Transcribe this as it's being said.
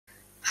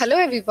Hello,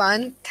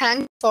 everyone.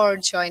 Thanks for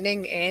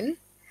joining in.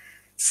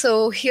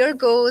 So, here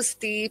goes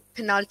the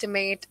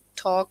penultimate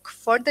talk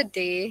for the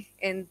day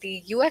in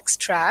the UX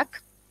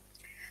track.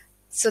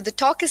 So, the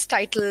talk is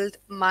titled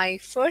My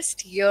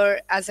First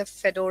Year as a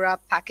Fedora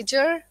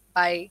Packager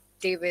by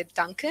David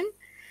Duncan.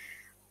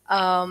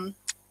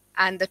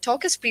 And the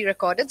talk is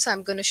pre-recorded, so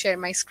I'm going to share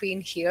my screen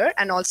here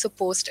and also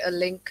post a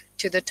link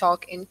to the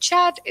talk in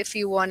chat if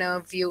you want to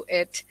view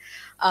it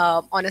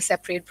on a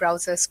separate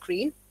browser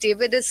screen.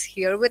 David is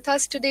here with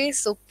us today,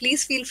 so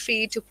please feel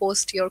free to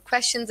post your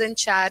questions in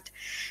chat.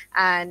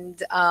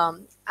 And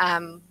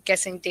I'm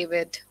guessing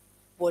David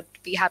would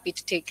be happy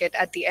to take it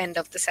at the end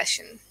of the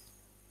session.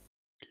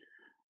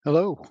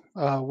 Hello,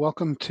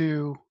 welcome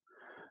to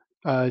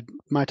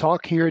my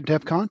talk here at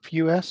DevConf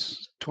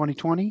US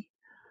 2020.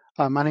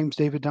 My name is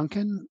David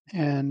Duncan,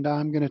 and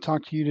I'm going to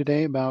talk to you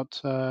today about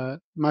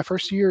my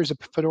first year as a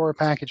Fedora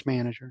package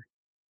manager.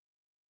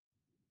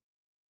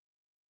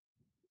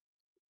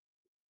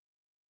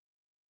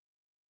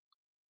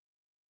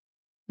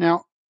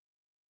 Now,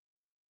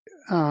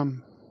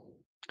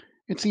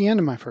 it's the end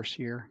of my first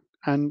year,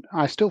 and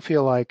I still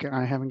feel like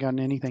I haven't gotten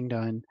anything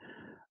done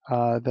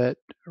that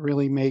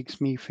really makes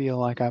me feel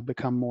like I've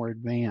become more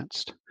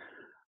advanced.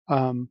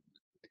 I'm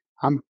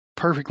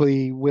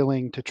perfectly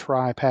willing to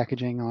try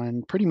packaging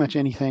on pretty much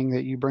anything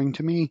that you bring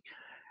to me,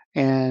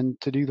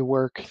 and to do the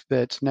work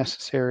that's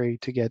necessary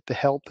to get the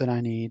help that I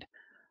need.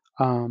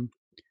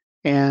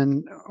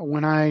 And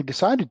when I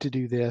decided to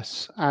do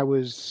this, I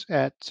was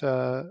at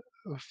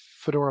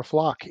Fedora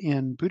Flock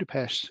in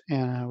Budapest,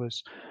 and I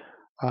was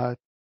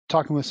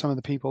talking with some of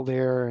the people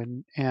there,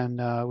 and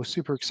was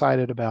super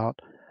excited about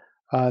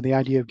the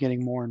idea of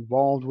getting more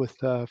involved with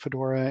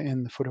Fedora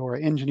and the Fedora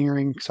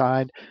engineering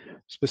side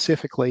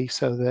specifically,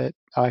 so that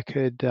I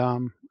could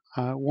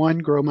one,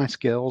 grow my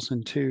skills,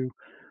 and two,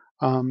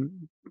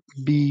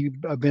 be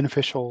a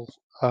beneficial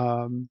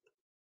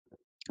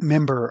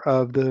member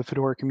of the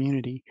Fedora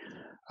community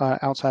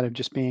outside of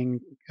just being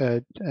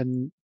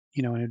an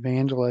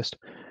evangelist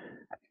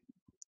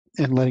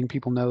and letting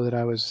people know that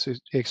I was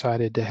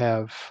excited to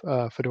have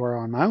Fedora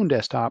on my own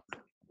desktop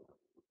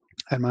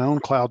and my own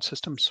cloud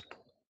systems.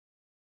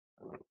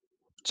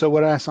 So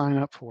what did I sign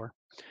up for?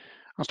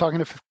 I was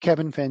talking to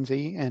Kevin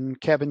Fenzi, and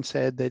Kevin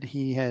said that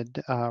he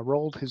had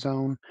rolled his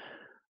own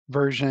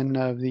version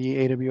of the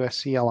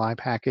AWS CLI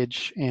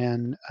package,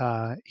 and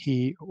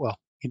it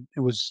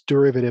was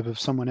derivative of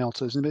someone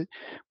else's,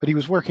 but he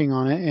was working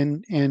on it,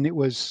 and it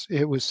was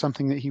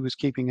something that he was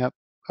keeping up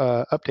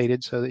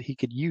updated so that he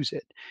could use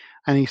it.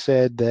 And he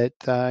said that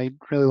he'd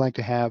really like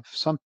to have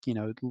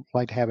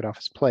like to have it off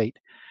his plate.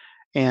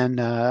 And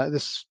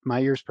my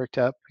ears perked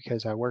up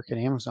because I work at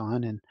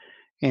Amazon,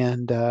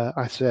 and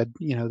I said,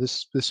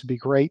 this would be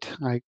great.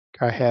 I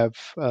have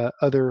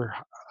other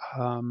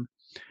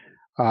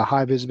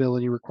high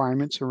visibility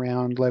requirements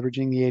around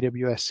leveraging the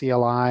AWS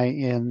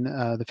CLI in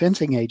the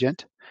fencing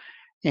agent,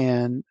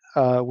 and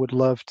would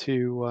love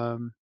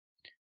to,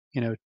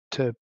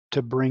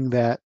 to bring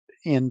that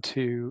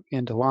into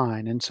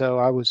line. And so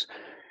I was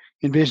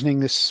envisioning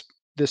this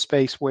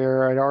space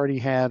where I'd already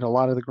had a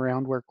lot of the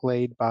groundwork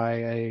laid by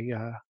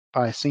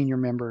a senior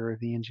member of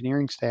the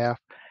engineering staff,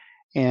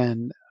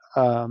 and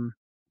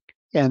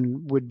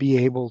would be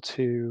able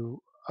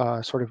to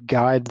sort of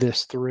guide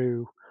this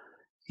through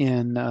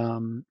in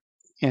the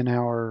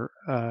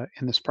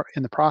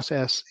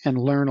process, and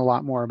learn a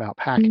lot more about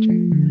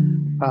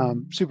packaging.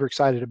 Super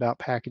excited about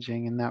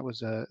packaging, and that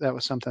was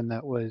something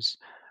that was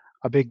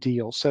a big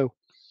deal. So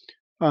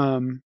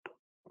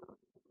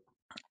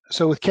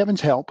with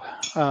Kevin's help,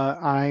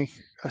 I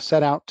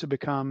set out to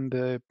become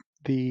the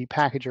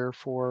packager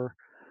for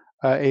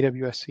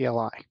AWS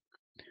CLI.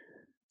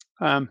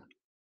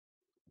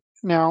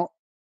 Now,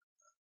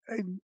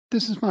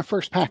 this is my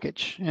first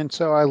package, and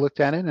so I looked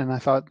at it and I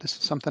thought, this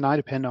is something I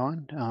depend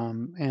on,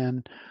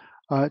 and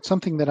it's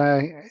something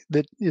that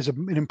is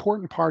an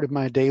important part of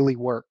my daily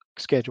work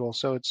schedule.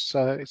 So it's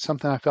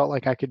something I felt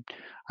like I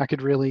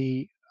could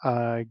really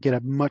get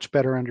a much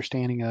better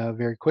understanding of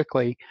very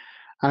quickly.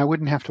 I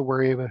wouldn't have to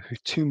worry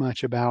too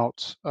much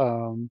about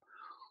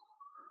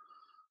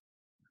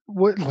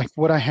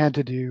what I had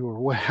to do,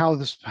 or how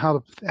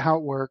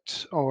it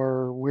worked,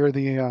 or where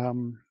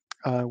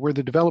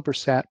the developers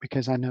sat,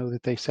 because I know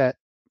that they sat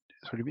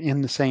sort of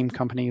in the same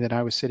company that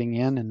I was sitting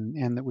in,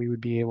 and that we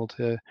would be able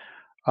to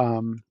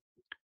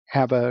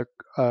have a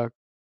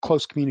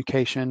close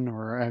communication,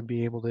 or I'd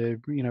be able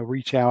to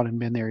reach out and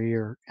bend their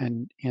ear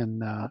and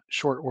in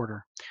short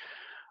order.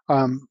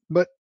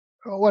 But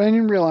what I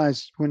didn't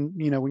realize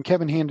when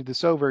Kevin handed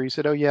this over, he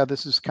said, "Oh yeah,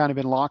 this is kind of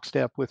in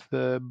lockstep with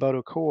the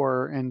Boto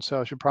core, and so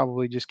I should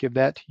probably just give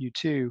that to you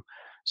too."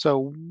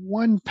 So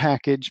one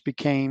package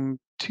became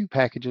two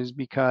packages,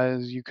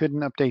 because you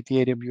couldn't update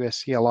the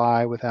AWS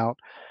CLI without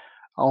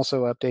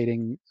also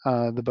updating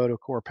the Boto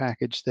core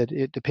package that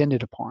it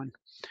depended upon.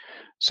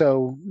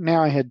 So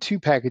now I had two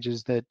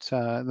packages that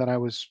I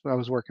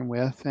was working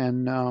with,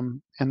 and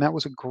that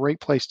was a great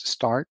place to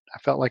start. I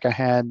felt like I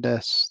had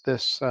this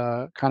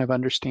kind of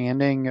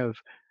understanding of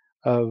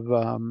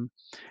of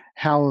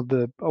how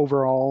the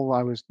overall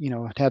I was,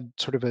 had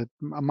sort of a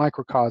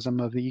microcosm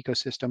of the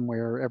ecosystem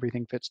where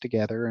everything fits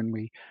together and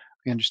we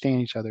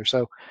understand each other.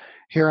 So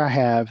here I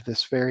have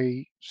this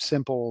very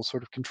simple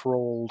sort of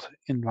controlled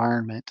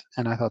environment,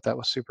 and I thought that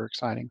was super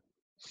exciting.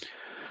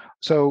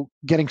 So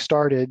getting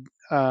started,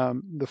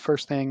 the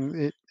first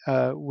thing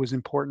that was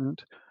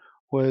important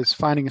was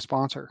finding a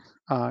sponsor.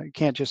 You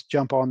can't just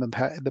jump on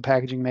the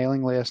packaging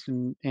mailing list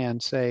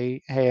and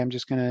say, "Hey, I'm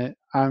just gonna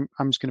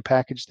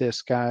package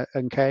this guy."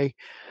 Okay,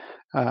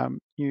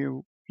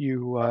 you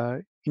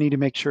need to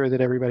make sure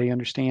that everybody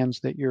understands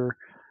that you're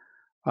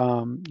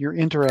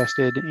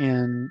interested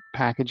in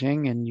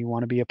packaging and you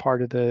want to be a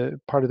part of the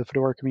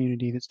Fedora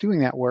community that's doing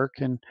that work,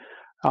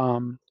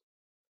 um,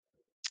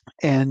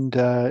 and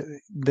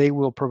they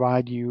will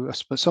provide you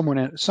someone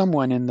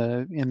in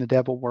the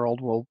Devil world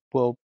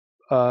will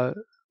uh,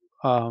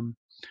 um,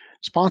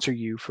 sponsor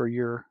you for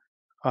your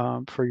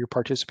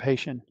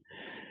participation.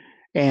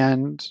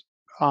 And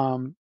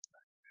um,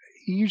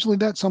 usually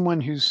that's someone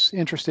who's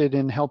interested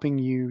in helping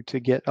you to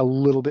get a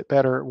little bit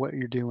better at what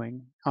you're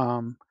doing.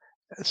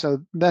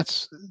 So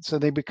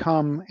they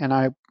become, and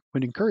I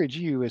would encourage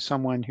you as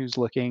someone who's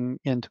looking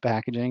into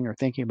packaging or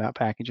thinking about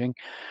packaging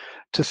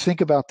to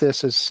think about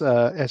this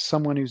as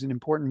someone who's an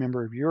important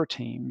member of your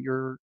team.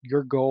 Your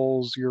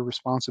goals, your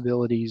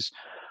responsibilities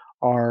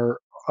are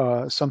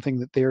something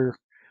that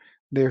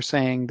they're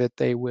saying that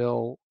they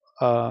will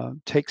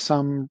take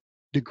some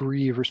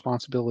degree of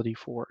responsibility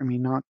for. I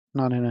mean, not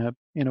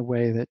in a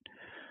way that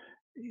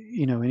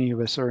any of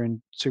us are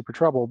in super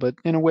trouble, but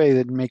in a way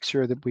that makes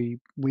sure that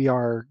we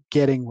are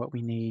getting what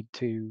we need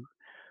to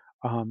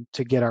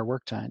get our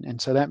work done. And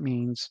so that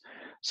means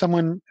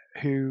someone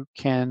who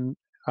can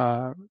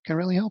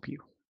really help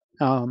you.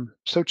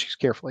 So choose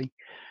carefully.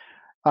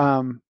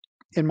 Um,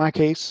 in my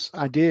case,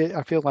 I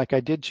feel like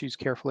I did choose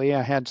carefully.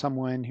 I had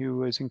someone who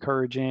was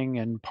encouraging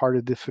and part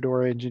of the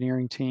Fedora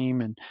engineering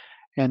team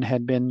and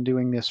had been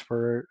doing this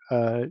for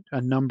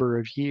a number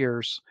of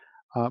years,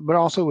 but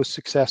also was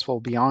successful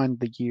beyond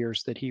the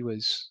years that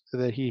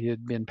he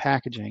had been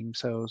packaging.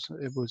 So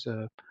it was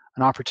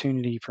an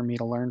opportunity for me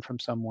to learn from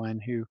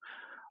someone who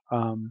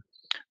um,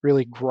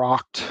 really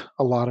grokked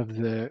a lot of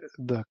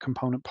the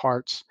component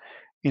parts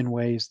in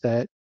ways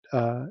that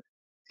uh,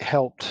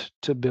 helped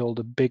to build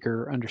a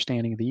bigger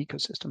understanding of the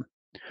ecosystem.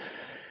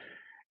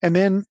 And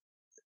then,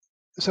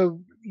 so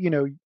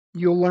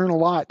you'll learn a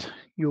lot.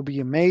 You'll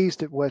be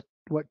amazed at what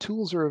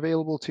tools are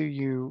available to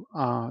you.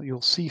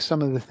 You'll see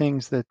some of the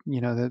things that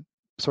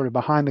sort of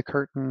behind the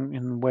curtain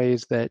in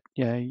ways that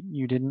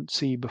you didn't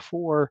see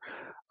before.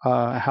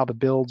 How the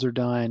builds are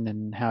done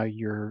and how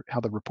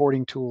the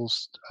reporting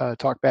tools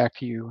talk back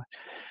to you.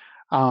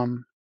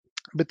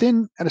 But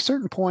then at a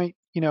certain point,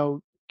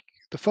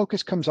 the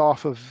focus comes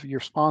off of your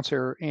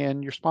sponsor,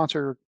 and your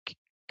sponsor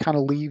kind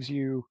of leaves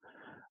you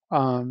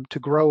to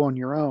grow on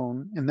your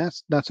own, and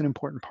that's an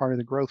important part of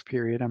the growth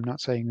period. I'm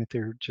not saying that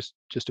they're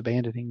just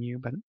abandoning you,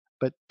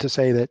 but to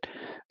say that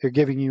they're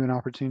giving you an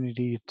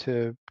opportunity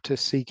to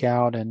seek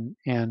out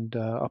and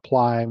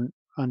apply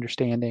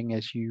understanding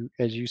as you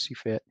see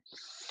fit.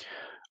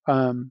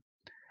 Um,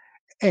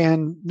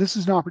 and this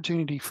is an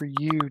opportunity for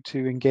you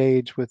to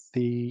engage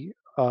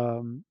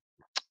um,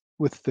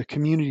 with the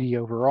community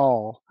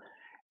overall.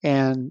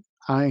 And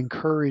I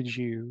encourage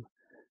you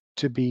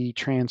to be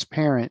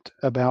transparent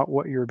about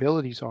what your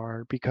abilities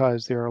are,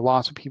 because there are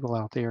lots of people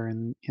out there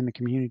in the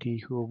community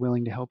who are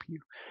willing to help you.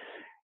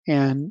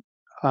 And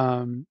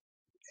um,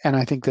 and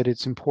I think that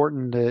it's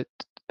important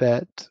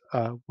that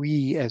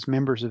we as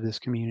members of this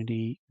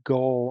community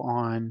go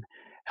on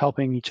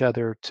helping each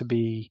other to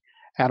be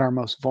at our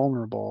most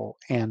vulnerable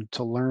and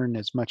to learn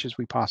as much as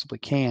we possibly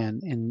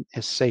can in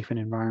as safe an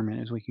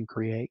environment as we can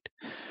create.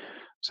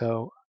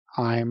 So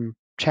I'm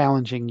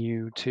challenging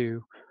you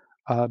to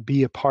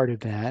be a part of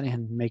that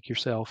and make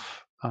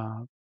yourself,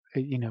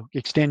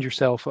 extend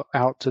yourself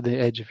out to the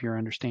edge of your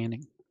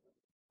understanding.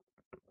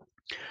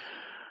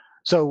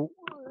 So,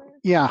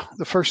 yeah,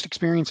 the first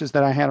experiences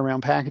that I had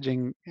around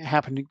packaging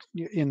happened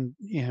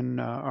in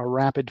a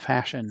rapid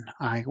fashion.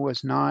 I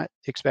was not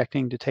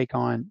expecting to take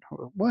on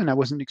one. I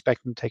wasn't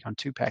expecting to take on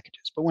two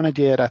packages, but when I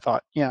did, I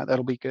thought, yeah,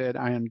 that'll be good.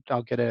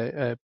 I'll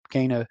get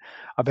gain a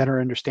better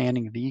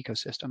understanding of the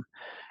ecosystem.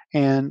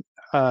 And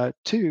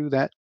two,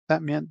 that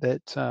meant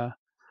that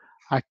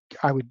I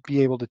I would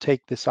be able to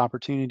take this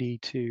opportunity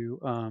to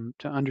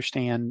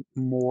understand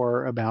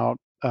more about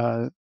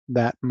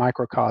that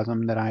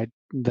microcosm that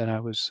I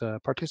was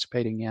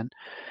participating in.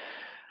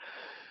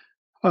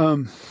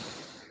 Um,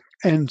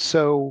 and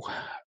so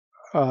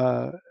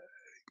uh,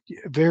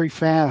 very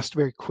fast,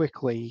 very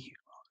quickly,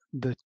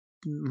 the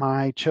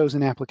my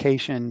chosen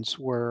applications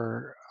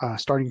were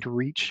starting to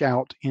reach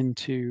out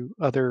into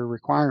other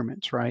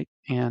requirements, right?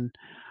 And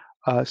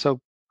so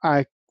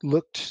I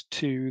looked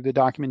to the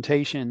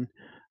documentation,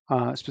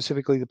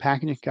 specifically the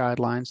packaging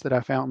guidelines that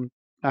I found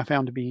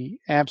to be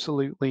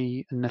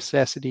absolutely a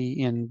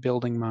necessity in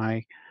building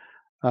my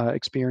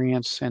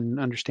experience and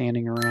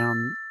understanding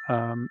around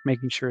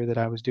making sure that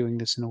I was doing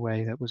this in a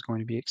way that was going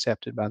to be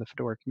accepted by the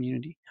Fedora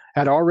community.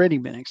 Had already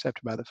been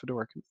accepted by the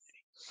Fedora community.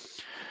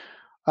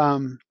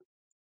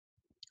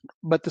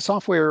 But the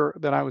software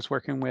that I was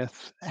working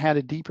with had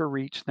a deeper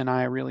reach than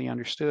I really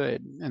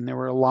understood. And there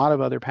were a lot of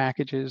other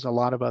packages, a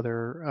lot of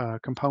other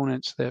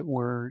components that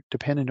were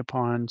dependent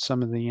upon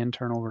some of the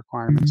internal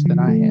requirements that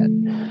I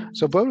had.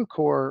 So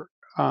Botocore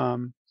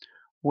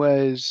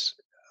was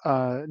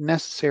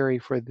necessary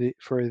for the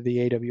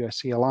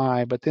AWS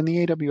CLI, but then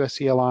the AWS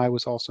CLI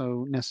was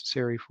also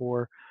necessary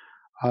for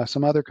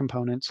some other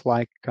components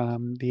like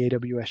the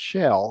AWS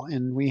shell.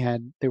 And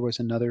there was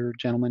another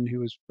gentleman who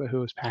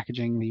was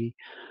packaging the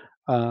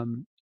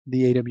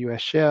AWS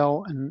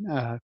shell,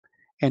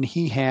 and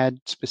he had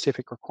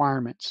specific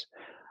requirements.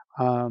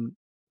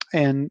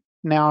 And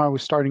now I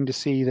was starting to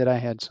see that I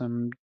had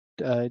some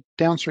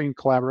downstream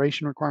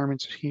collaboration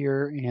requirements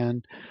here,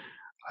 and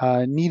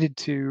needed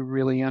to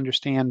really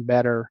understand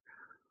better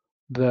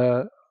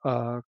the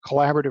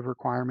collaborative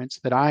requirements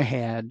that I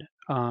had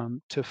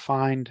to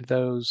find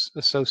those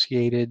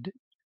associated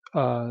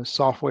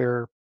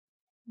software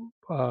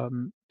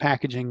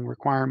packaging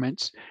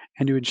requirements,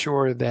 and to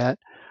ensure that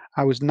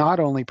I was not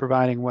only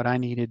providing what I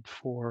needed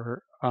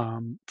for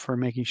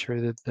making sure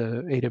that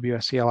the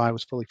AWS CLI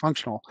was fully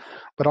functional,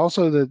 but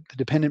also the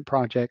dependent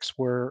projects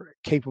were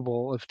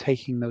capable of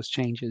taking those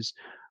changes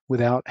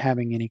without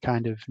having any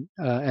kind of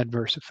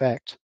adverse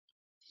effect.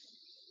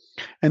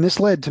 And this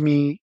led to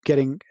me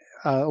getting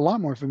a lot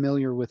more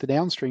familiar with the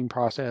downstream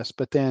process,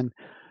 but then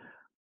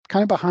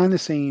kind of behind the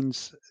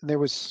scenes, there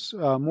was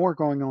more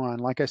going on.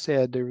 Like I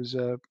said, there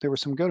were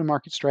some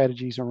go-to-market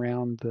strategies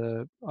around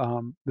the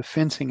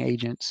fencing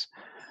agents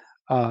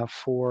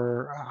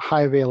for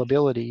high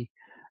availability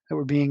that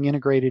were being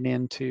integrated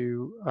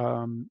into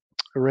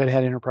Red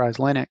Hat Enterprise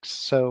Linux.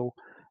 So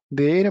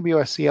the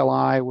AWS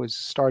CLI was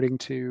starting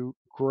to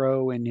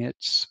grow in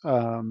its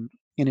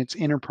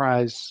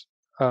enterprise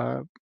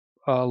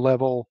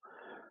level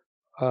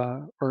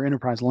or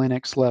enterprise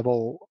Linux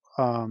level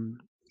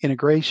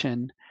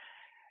integration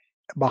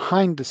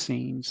behind the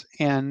scenes,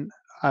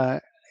 uh,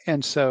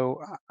 and so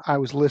I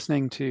was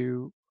listening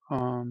to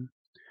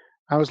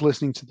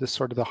this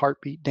sort of the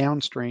heartbeat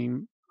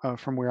downstream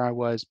from where I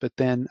was, but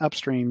then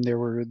upstream there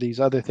were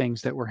these other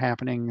things that were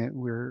happening that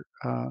were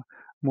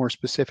more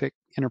specific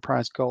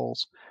enterprise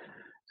goals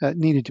that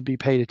needed to be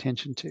paid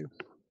attention to.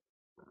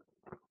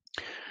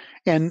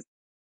 And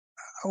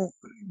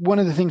one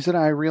of the things that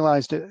I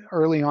realized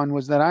early on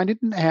was that I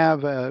didn't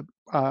have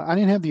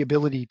the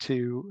ability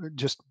to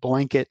just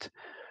blanket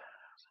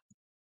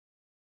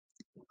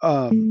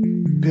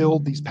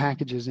build these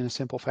packages in a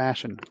simple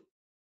fashion.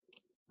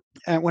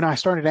 And when I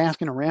started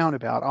asking around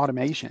about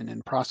automation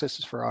and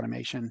processes for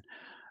automation,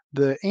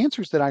 the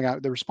answers that I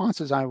got, the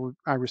responses I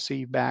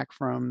received back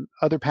from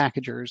other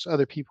packagers,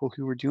 other people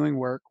who were doing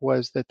work,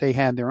 was that they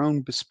had their own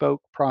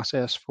bespoke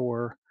process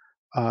for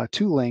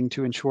tooling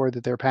to ensure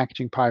that their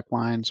packaging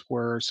pipelines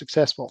were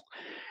successful.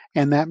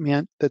 And that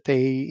meant that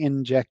they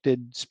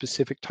injected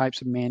specific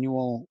types of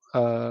manual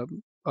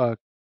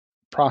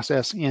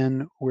process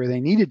in where they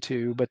needed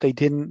to, but they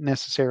didn't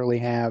necessarily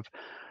have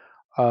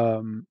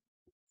a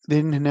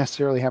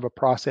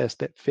process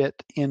that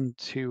fit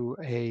into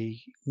a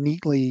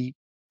neatly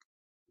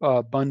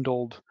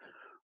bundled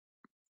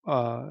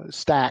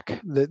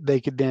stack that they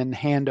could then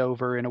hand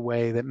over in a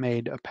way that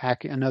made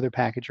another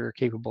packager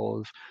capable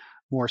of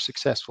more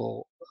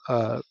successful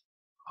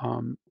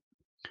um,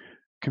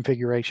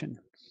 configuration.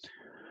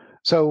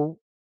 So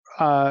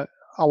a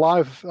lot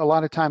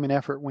of time and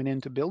effort went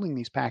into building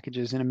these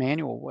packages in a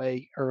manual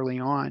way early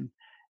on,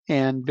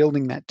 and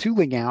building that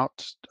tooling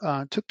out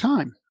took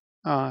time.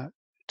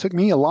 Took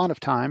me a lot of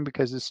time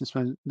because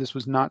this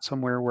was not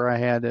somewhere where I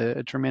had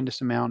a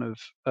tremendous amount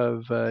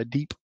of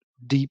deep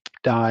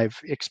dive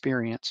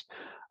experience,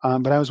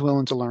 but I was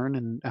willing to learn,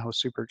 and I was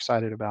super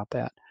excited about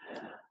that.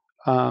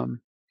 And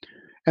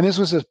this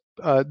is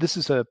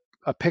a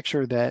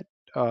picture that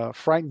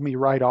frightened me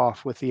right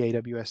off with the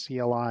AWS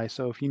CLI.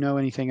 So if you know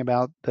anything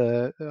about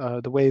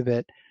the way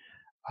that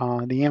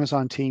the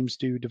Amazon teams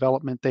do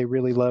development, they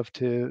really love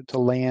to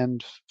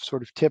land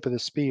sort of tip of the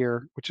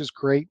spear, which is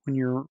great when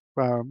you're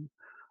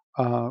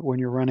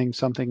running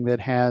something that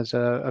has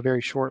a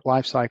very short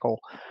life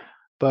cycle.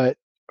 But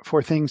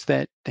for things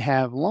that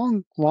have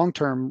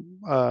long-term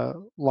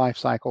life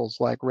cycles,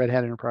 like Red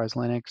Hat Enterprise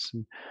Linux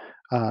and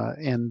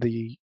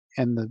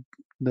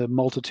the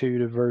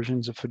multitude of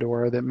versions of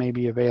Fedora that may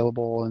be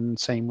available, and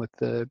same with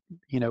with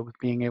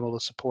being able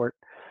to support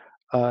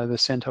the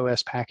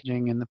CentOS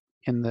packaging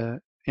in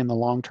the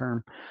long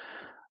term,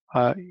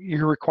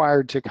 you're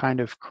required to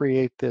kind of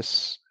create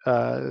this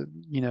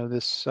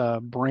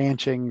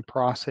branching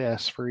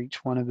process for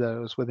each one of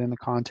those within the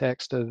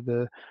context of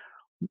the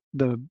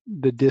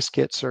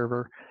dist-git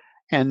server,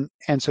 and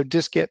so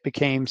dist-git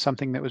became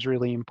something that was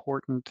really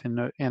important and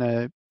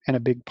a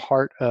big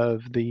part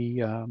of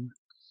the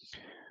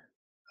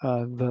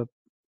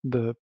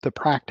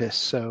practice.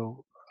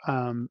 So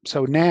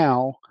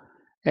now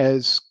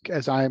as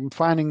I'm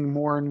finding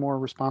more and more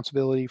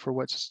responsibility for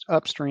what's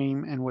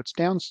upstream and what's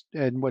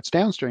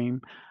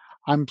downstream,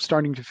 I'm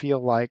starting to feel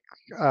like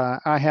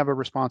I have a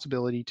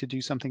responsibility to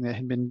do something that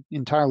had been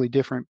entirely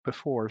different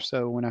before.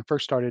 So when I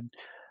first started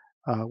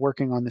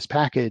working on this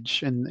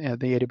package and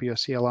the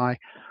AWS CLI,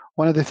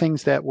 one of the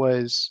things that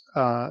was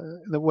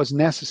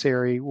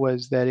necessary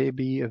was that it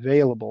be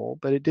available,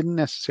 but it didn't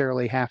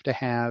necessarily have to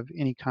have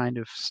any kind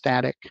of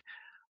static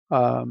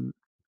um,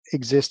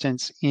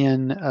 existence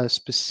in a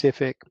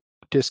specific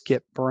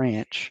dist-git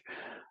branch.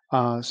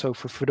 So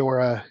for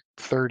Fedora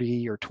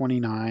 30 or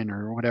 29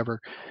 or whatever,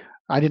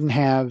 I didn't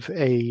have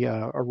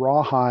a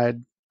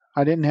rawhide.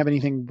 I didn't have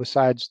anything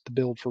besides the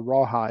build for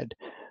rawhide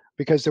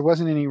because there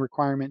wasn't any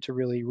requirement to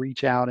really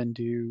reach out and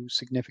do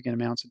significant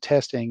amounts of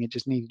testing. It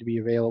just needed to be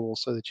available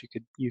so that you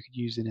could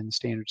use it in the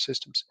standard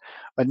systems.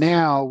 But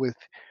now with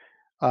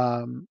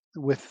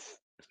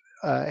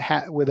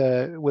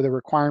a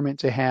requirement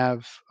to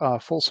have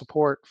full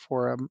support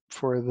for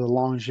the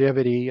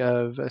longevity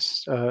of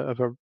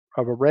a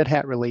Red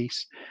Hat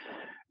release,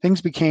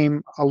 things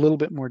became a little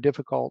bit more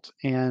difficult,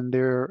 and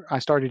I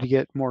started to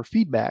get more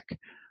feedback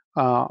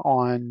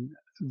on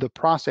the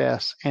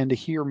process and to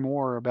hear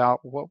more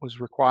about what was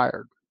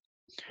required.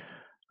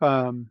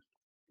 Um,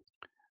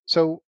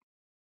 so,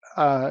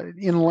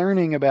 in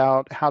learning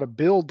about how to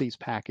build these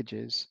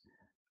packages,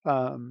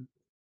 um,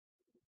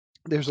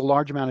 there's a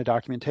large amount of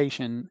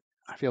documentation.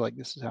 I feel like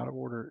this is out of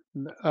order.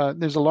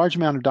 There's a large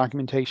amount of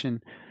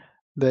documentation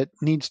that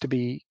needs to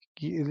be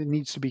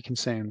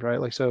consumed, right?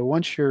 Like, so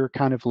once you're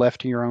kind of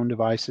left to your own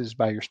devices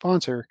by your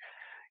sponsor,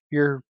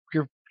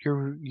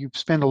 you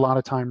spend a lot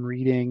of time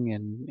reading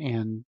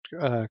and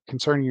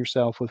concerning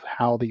yourself with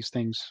how these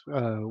things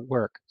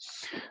work.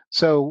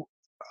 So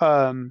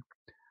um,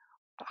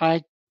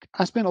 I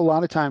I spent a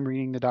lot of time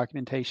reading the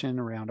documentation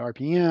around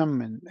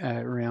RPM and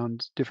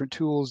around different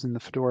tools in the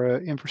Fedora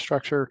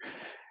infrastructure.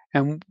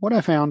 And what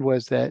I found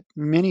was that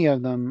many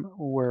of them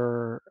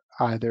were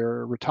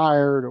either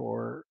retired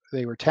or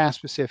they were task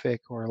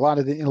specific, or a lot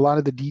of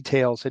the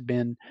details had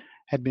been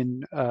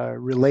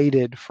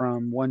related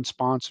from one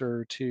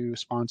sponsor to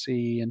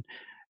sponsee, and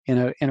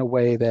in a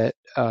way that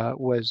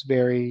was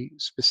very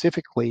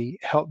specifically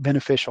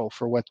beneficial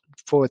for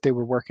what they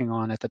were working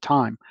on at the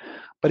time.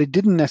 But it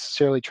didn't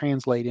necessarily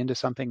translate into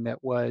something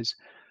that was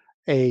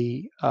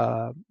a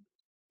um,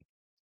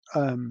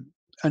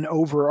 an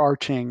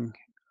overarching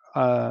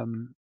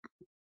um,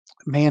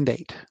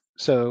 mandate.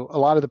 So a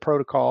lot of the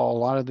protocol, a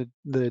lot of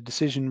the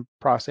decision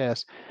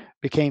process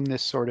became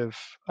this sort of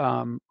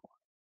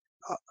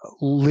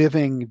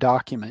living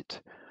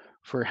document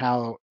for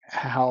how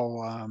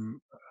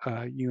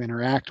you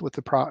interact with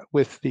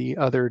with the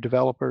other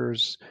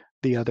developers,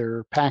 the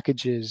other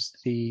packages,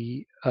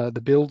 the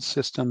build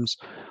systems.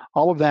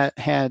 All of that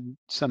had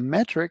some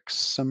metrics,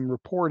 some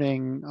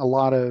reporting, a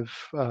lot of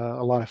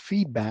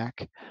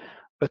feedback,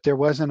 but there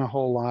wasn't a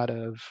whole lot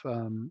of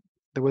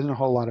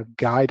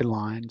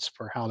guidelines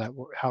for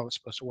how it's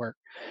supposed to work.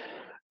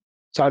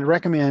 So I'd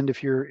recommend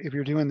if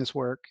you're doing this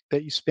work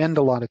that you spend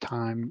a lot of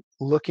time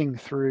looking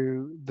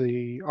through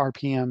the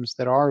RPMs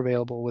that are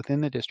available within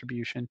the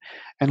distribution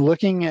and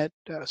looking at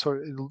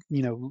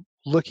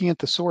looking at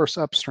the source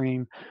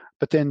upstream,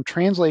 but then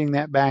translating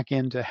that back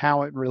into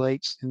how it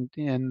relates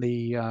in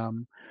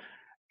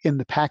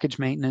the package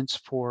maintenance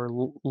for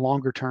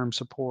longer term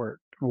support.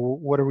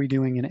 What are we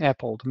doing in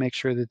EPEL to make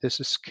sure that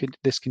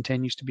this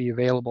continues to be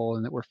available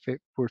and that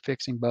we're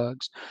fixing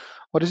bugs?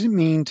 What does it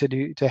mean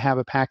to have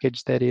a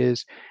package that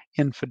is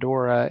in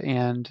Fedora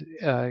and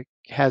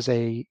has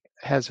a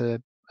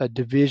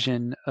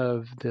division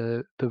of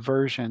the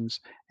versions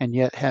and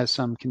yet has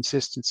some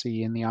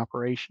consistency in the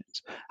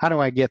operations? How do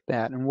I get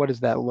that, and what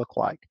does that look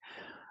like?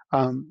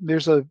 Um,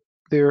 there's a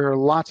there are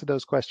lots of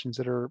those questions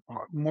that are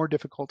more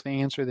difficult to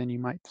answer than you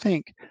might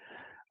think,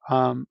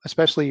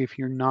 especially if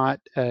you're not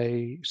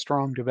a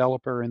strong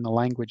developer in the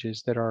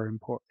languages that are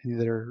important,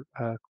 that are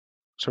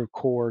sort of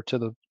core to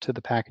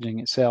the packaging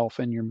itself,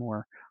 and you're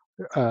more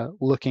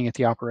looking at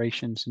the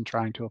operations and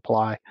trying to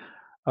apply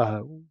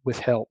uh, with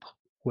help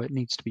what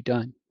needs to be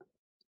done.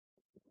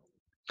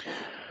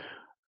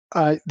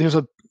 There's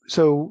a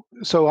so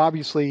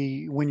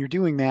obviously when you're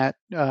doing that,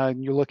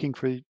 you're looking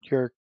for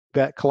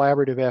that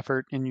collaborative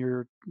effort, and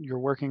you're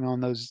working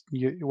on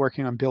you're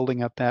working on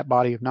building up that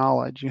body of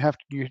knowledge. You have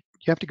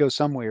to go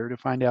somewhere to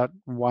find out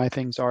why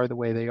things are the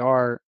way they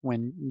are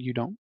when you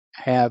don't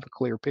have a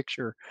clear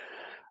picture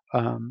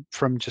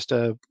from just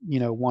a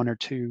one or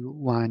two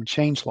line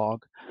change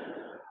log.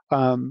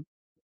 Um,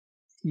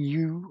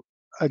 you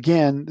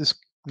again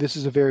this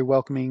is a very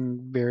welcoming,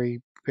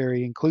 very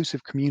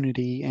inclusive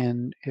community,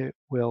 and it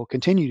will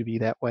continue to be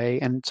that way.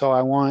 And so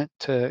I want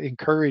to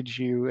encourage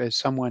you, as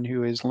someone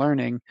who is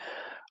learning,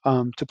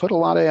 to put a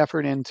lot of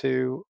effort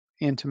into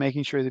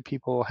making sure that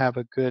people have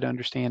a good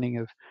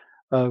understanding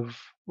of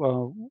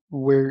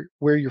where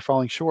you're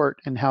falling short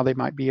and how they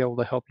might be able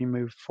to help you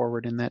move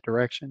forward in that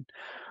direction.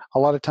 A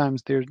lot of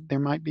times there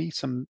might be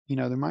some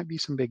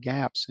big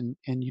gaps,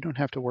 and you don't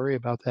have to worry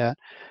about that.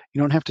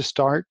 You don't have to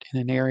start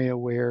in an area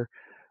where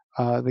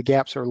The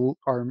gaps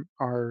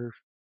are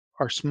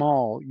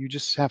small. You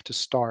just have to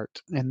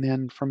start, and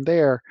then from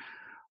there,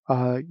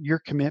 your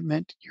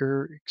commitment,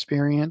 your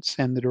experience,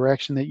 and the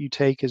direction that you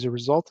take as a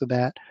result of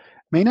that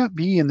may not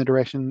be in the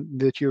direction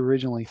that you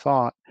originally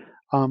thought,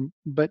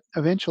 but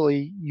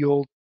eventually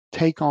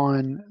take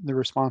on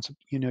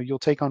you'll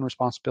take on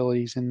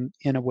responsibilities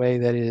in a way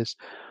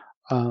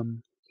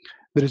um,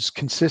 that is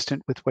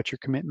consistent with what your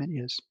commitment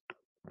is.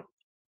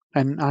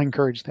 And I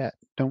encourage that.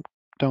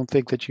 Don't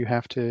think that you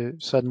have to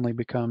suddenly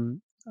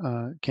become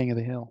king of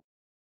the hill.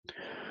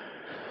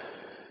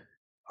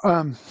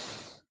 Um,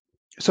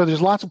 so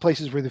there's lots of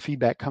places where the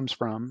feedback comes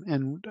from,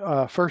 and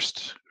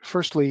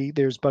firstly,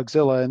 there's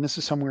Bugzilla, and this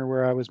is somewhere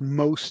where I was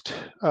most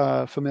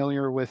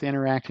familiar with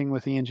interacting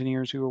with the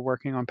engineers who were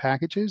working on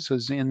packages.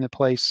 Was in the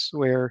place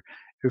where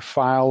you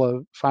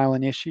file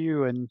an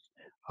issue, and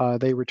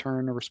they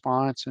return a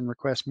response and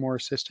request more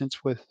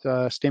assistance with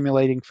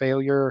stimulating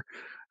failure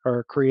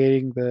or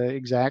creating the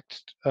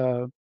exact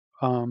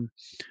um,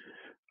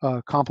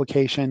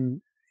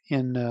 complication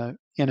in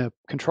a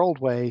controlled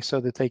way so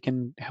that they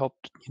can help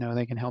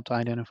to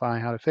identify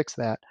how to fix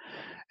that.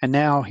 And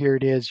now here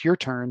it is your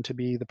turn to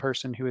be the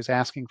person who is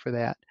asking for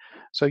that.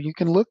 So you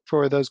can look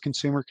for those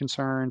consumer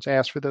concerns,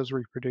 ask for those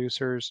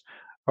reproducers,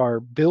 or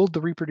build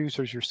the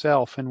reproducers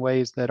yourself in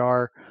ways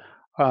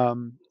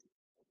um,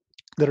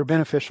 that are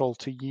beneficial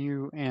to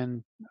you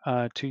and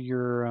to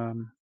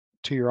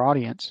your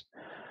audience.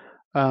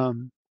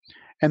 Um,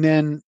 and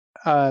then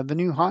the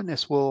new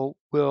hotness will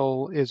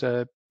is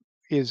a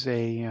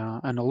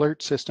an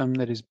alert system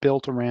that is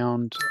built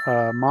around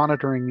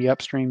monitoring the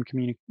upstream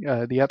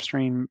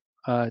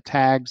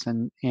tags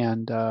and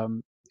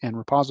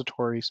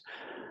repositories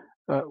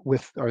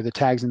or the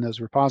tags in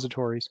those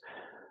repositories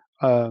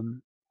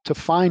um, to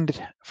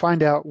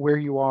find out where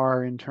you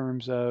are in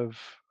terms of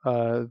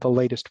the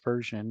latest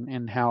version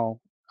and how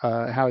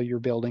you're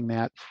building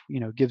that.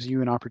 Gives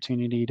you an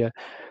opportunity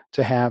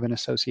to have an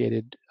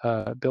associated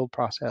build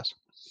process.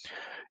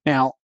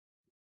 Now,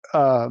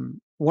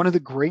 one of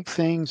the great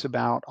things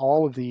about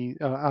all of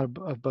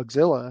of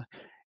Bugzilla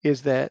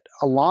is that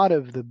a lot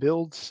of the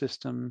build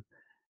system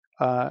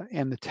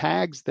and the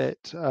tags that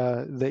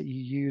you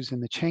use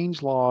in the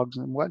change logs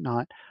and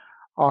whatnot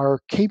are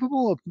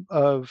capable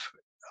of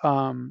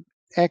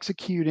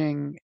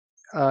executing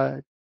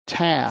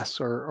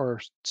tasks or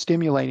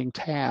stimulating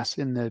tasks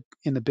in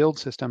the build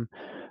system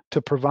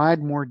to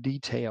provide more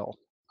detail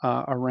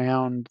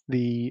around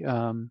the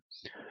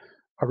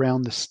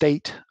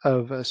state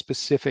of a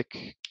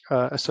specific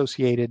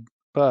associated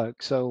bug.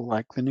 So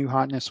like the new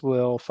hotness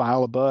will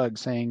file a bug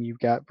saying you've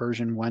got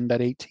version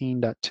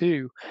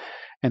 1.18.2,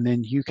 and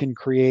then you can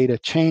create a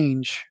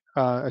change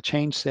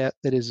set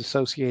that is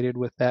associated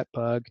with that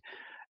bug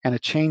and a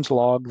change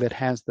log that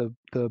has the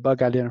bug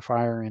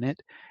identifier in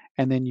it.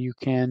 And then you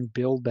can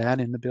build that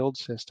in the build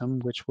system,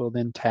 which will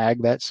then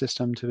tag that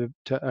system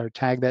or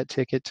tag that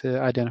ticket to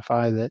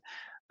identify that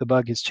the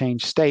bug has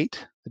changed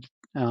state.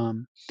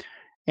 Um,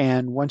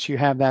 and once you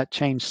have that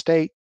change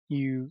state,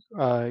 you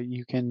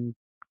can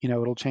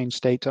it'll change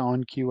state to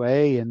on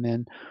QA, and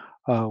then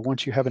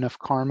once you have enough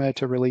karma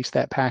to release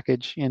that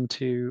package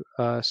into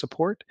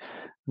support,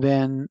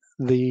 then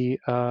the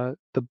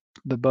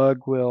bug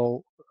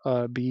will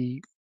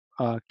be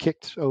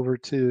kicked over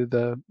to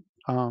the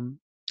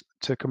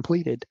to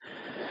completed.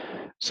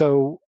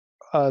 So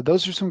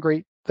those are some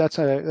great. That's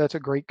a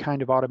great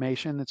kind of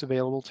automation that's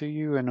available to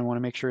you, and I want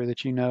to make sure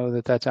that you know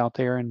that that's out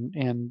there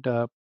and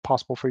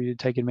possible for you to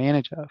take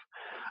advantage of.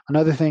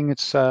 Another thing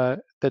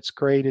that's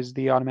great is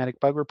the automatic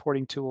bug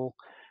reporting tool,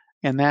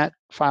 and that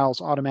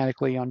files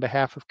automatically on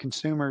behalf of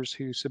consumers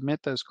who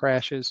submit those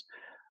crashes,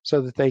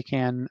 so that they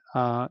can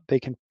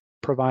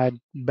provide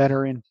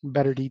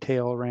better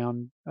detail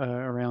around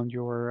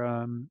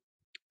your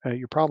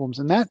problems,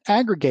 and that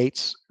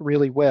aggregates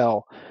really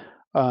well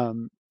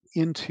um,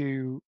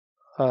 into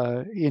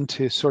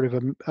into sort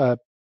of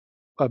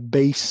a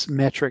base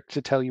metric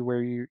to tell you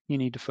where you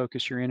need to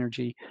focus your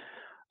energy.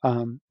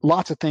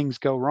 Lots of things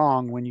go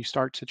wrong when you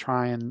start to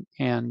try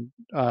and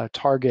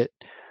target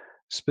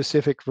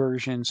specific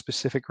versions,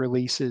 specific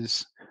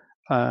releases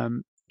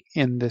um,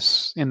 in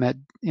this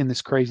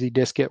crazy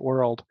distget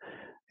world.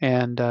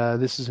 And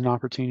this is an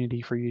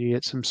opportunity for you to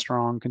get some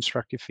strong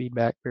constructive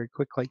feedback very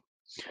quickly.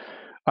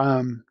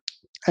 Um,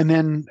 and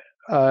then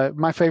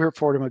my favorite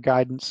form of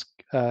guidance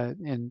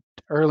and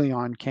early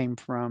on came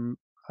from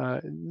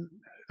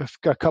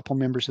a couple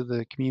members of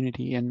the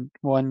community, and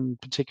one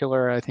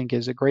particular I think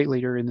is a great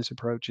leader in this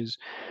approach is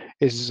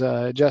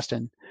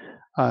Justin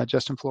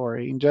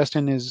Flory. And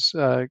Justin is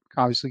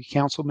obviously a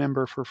council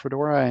member for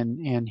Fedora,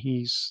 and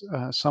he's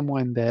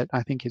someone that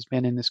I think has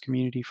been in this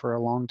community for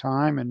a long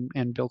time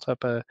and built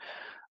up a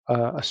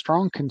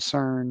strong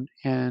concern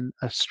and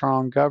a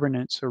strong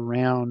governance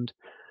around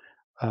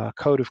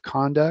code of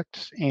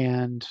conduct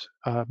and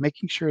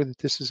making sure that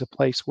this is a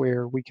place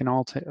where we can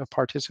all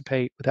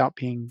participate without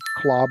being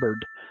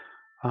clobbered.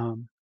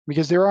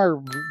 Because there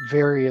are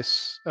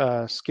various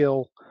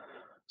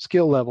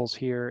skill levels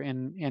here,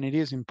 and it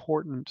is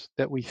important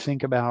that we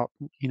think about,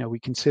 we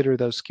consider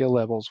those skill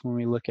levels when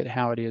we look at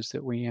how it is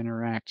that we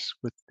interact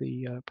with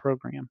the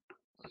program.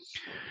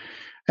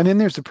 And then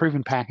there's the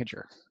proven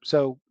packager.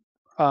 So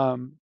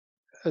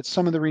it's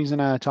some of the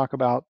reason I talk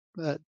about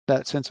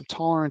that sense of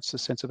tolerance, the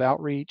sense of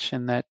outreach,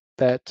 and that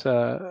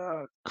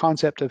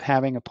concept of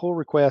having a pull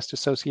request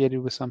associated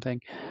with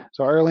something.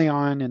 So early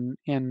on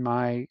in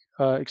my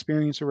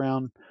experience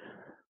around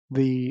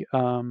the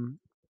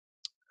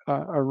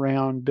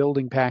around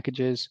building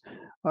packages,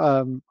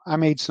 I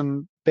made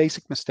some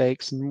basic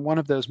mistakes, and one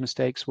of those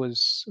mistakes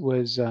was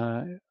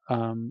the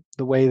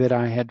way that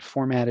I had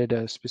formatted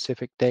a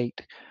specific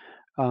date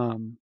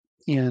um,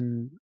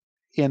 in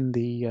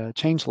the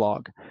change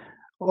log.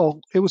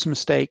 Well, it was a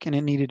mistake, and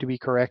it needed to be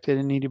corrected.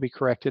 It needed to be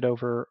corrected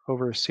over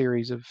a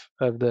series of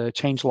the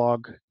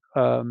changelog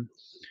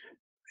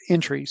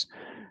entries.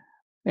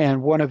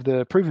 And one of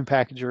the proven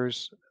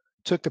packagers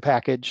took the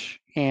package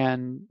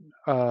and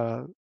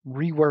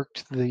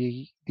reworked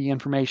the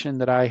information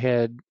that I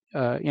had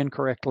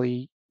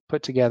incorrectly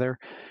put together,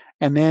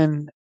 and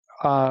then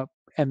uh,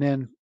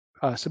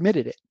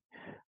 submitted it.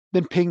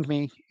 Then pinged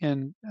me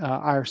in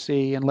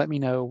IRC and let me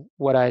know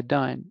what I had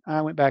done.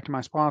 I went back to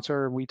my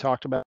sponsor. We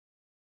talked about,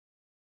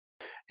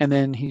 and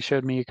then he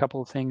showed me a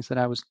couple of things that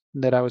I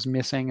was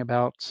missing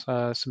about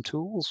some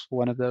tools.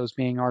 One of those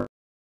being our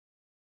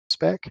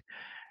spec,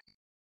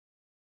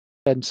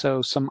 and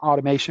so some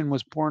automation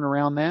was born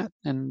around that,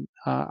 and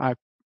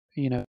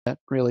that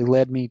really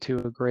led me to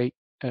a great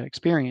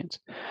experience.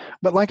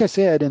 But like I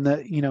said, in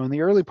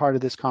the early part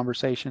of this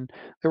conversation,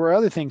 there were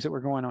other things that were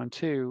going on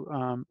too.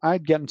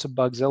 I'd gotten some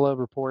Bugzilla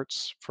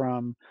reports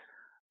from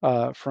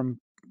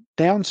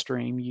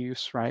downstream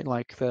use, right?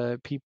 Like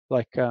the people,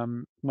 like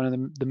one of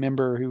the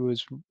member who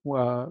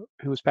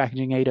was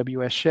packaging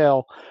AWS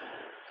Shell,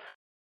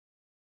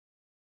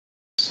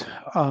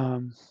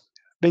 um,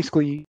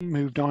 basically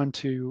moved on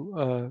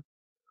to,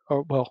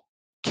 or well,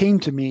 came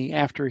to me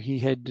after he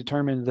had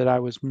determined that I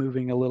was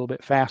moving a little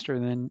bit faster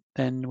than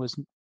was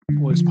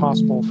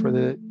possible for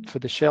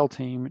the Shell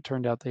team. It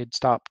turned out they'd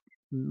stopped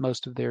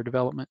most of their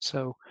development,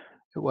 so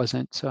it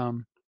wasn't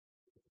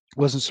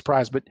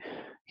surprised, but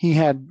he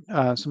had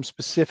some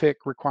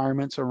specific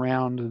requirements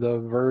around the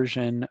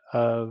version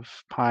of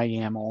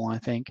PyYAML, I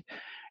think,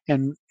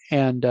 and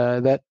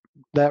that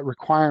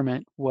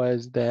requirement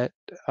was that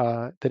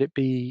it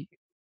be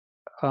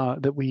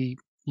that we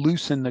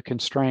loosen the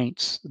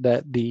constraints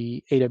that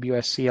the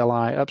AWS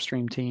CLI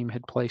upstream team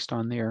had placed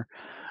on their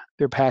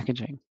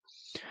packaging.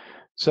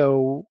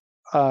 So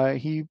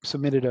he had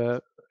submitted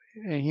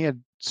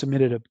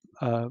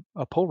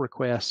a pull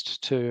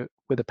request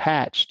with a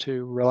patch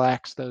to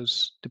relax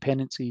those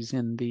dependencies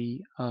in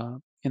the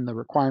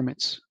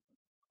requirements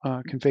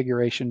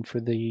configuration for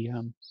the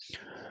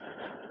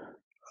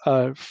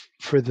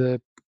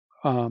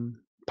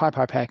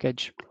PyPy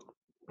package,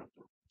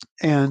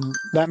 and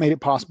that made it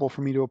possible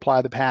for me to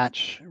apply the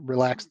patch,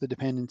 relax the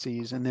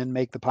dependencies, and then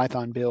make the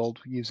Python build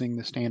using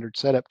the standard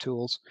setup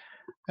tools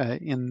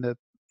in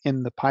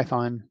the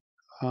Python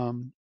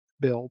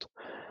build,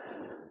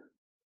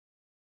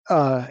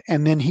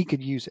 and then he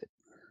could use it.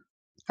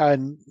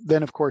 And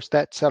then, of course,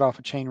 that set off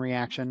a chain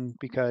reaction,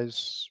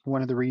 because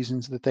one of the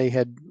reasons that they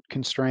had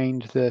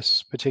constrained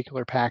this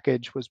particular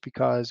package was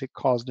because it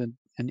caused an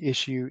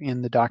issue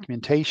in the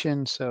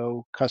documentation.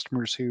 So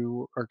customers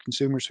or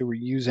consumers who were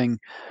using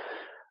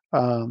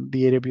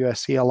the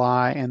AWS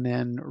CLI and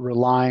then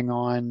relying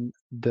on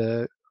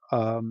the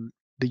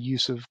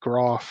use of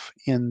graph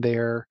in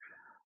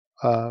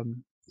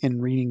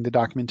in reading the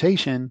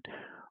documentation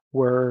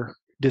were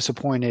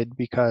disappointed,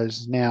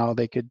 because now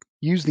they could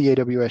use the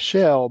AWS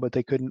shell, but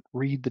they couldn't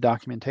read the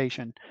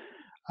documentation.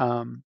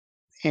 And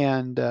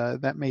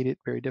that made it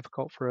very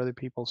difficult for other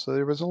people. So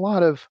there was a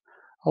lot of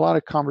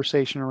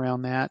conversation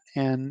around that,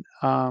 and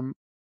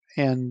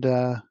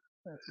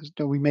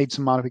we made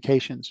some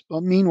modifications. Well,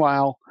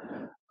 meanwhile,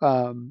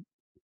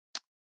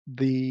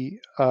 the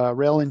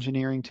rail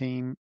engineering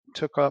team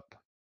took up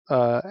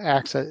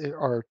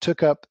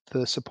took up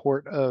the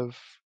support of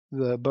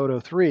the Bodo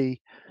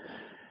 3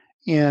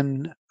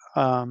 in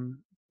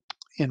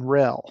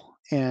RHEL,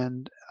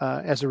 and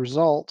as a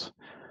result,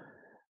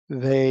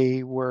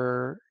 they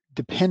were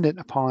dependent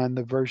upon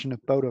the version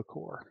of Bodo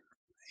Core,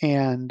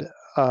 and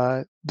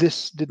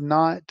this did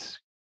not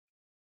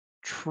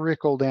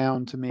trickle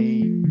down to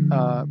me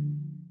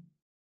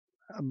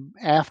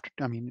after.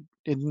 I mean,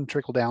 it didn't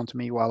trickle down to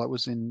me while it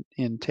was in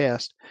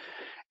test,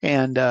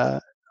 and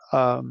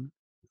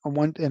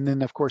and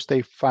then of course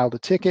they filed a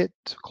ticket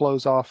to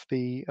close off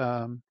the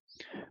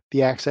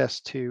access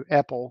to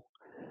EPEL.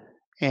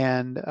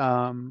 And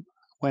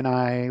when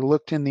I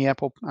looked in the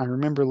EPEL, I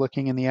remember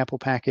looking in the EPEL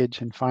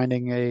package and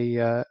finding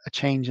a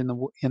change in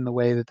the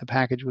way that the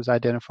package was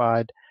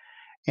identified,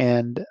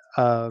 and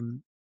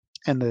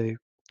the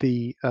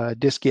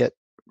dist-git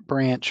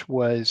branch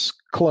was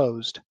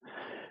closed,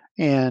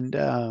 and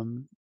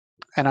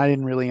I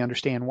didn't really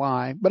understand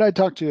why. But I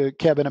talked to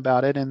Kevin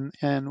about it, and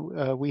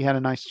we had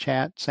a nice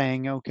chat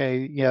saying,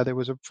 okay, yeah, there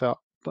was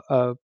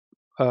a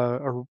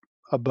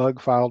a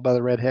bug filed by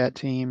the Red Hat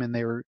team, and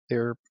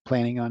they're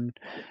planning on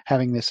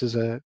having this as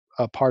a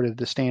part of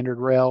the standard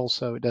rel,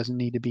 so it doesn't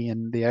need to be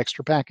in the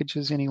extra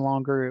packages any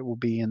longer. It will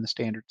be in the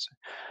standards,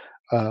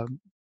 uh,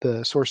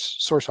 the source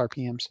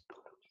RPMs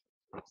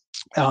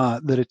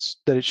that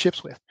it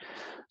ships with.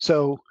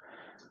 So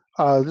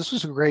this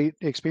was a great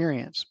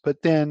experience.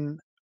 But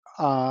then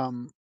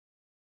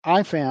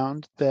I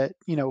found that,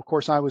 of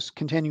course, I was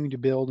continuing to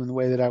build in the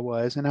way that I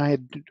was, and I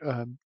had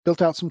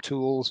built out some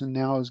tools, and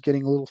now I was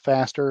getting a little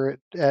faster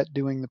at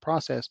doing the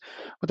process.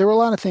 But there were a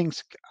lot of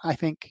things, I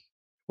think,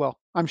 well,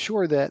 I'm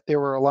sure that there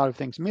were a lot of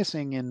things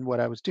missing in what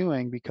I was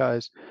doing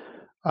because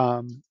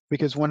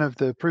one of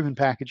the proven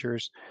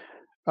packagers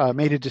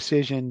made a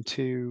decision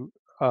to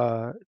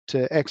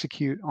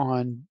execute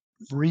on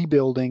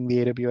rebuilding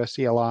the AWS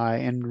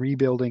CLI and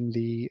rebuilding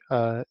the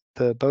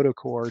Bodo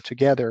core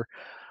together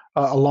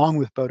along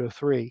with Bodo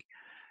 3.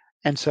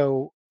 And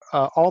so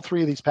all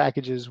three of these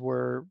packages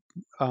were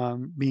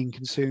being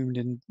consumed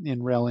in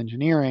RHEL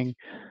engineering,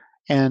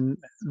 and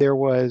there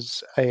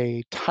was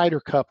a tighter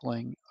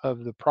coupling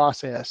of the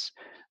process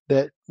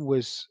that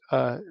was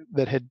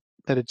that had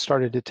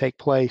started to take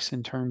place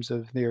in terms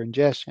of their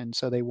ingestion.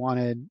 So they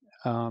really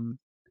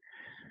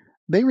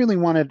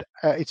wanted.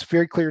 It's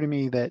very clear to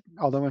me that,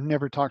 although I've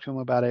never talked to them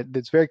about it,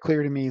 it's very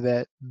clear to me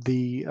that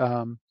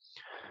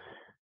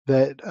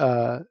that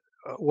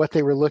what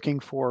they were looking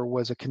for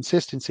was a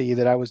consistency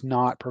that I was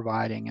not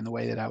providing in the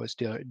way that I was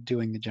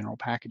doing the general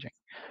packaging.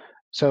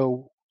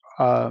 So,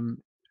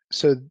 um,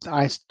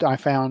 I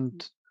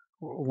found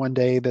one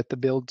day that the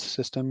build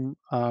system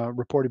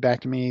reported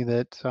back to me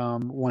that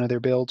one of their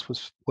builds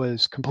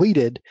was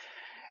completed,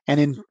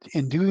 and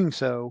in doing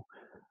so,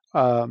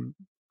 um,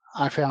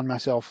 I found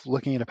myself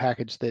looking at a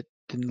package that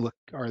didn't look,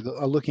 or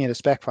looking at a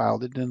spec file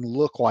that didn't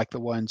look like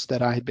the ones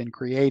that I had been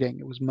creating.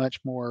 It was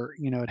much more,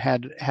 it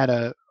had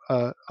a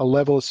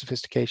level of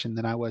sophistication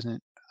that I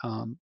wasn't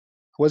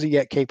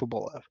yet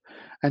capable of.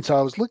 And so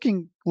I was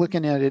looking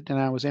at it, and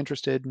I was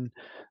interested, and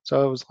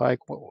so I was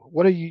like, well,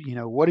 what are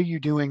you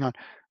doing on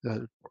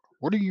the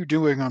what are you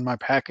doing on my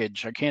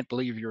package? I can't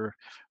believe you're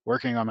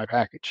working on my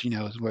package,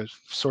 was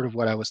sort of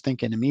what I was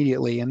thinking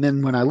immediately. And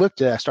then when I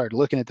started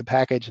looking at the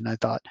package, and I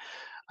thought,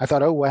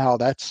 oh wow,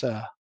 that's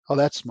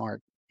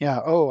smart. Yeah.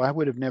 Oh, I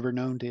would have never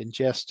known to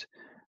ingest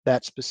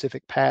that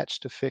specific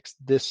patch to fix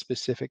this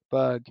specific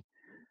bug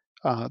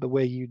the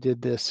way you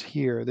did this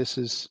here. This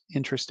is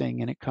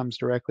interesting, and it comes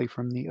directly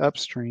from the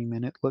upstream,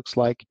 and it looks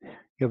like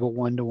you have a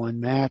one-to-one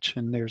match,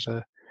 and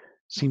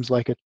seems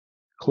like a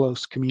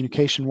close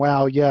communication.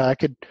 Wow, yeah, I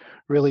could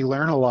really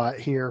learn a lot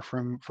here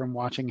from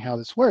watching how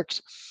this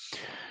works.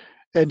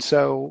 And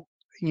so,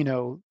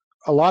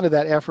 a lot of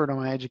that effort on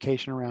my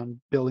education around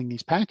building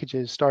these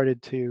packages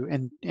started to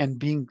and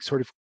being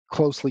sort of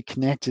closely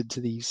connected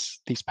to these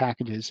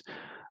packages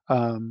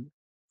um,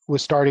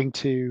 was starting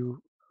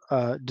to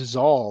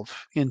dissolve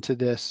into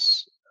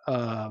this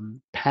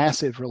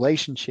passive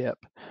relationship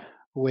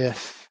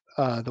with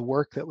the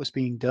work that was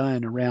being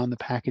done around the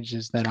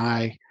packages that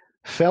I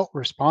felt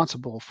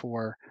responsible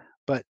for,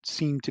 but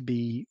seemed to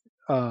be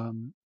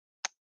um,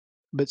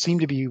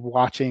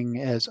 watching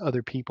as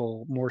other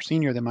people more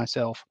senior than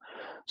myself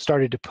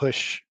started to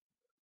push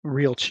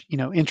real,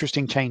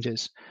 interesting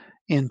changes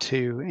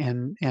into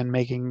and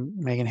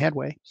making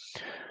headway.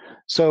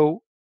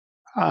 So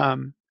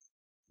um,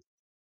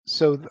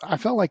 I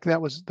felt like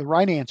that was the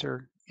right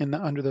answer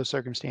under those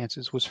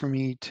circumstances, was for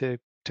me to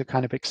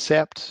kind of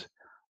accept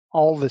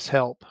all this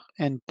help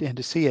and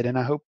to see it. And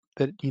I hope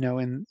that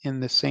in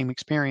the same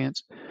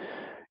experience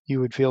you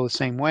would feel the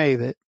same way,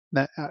 that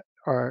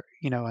or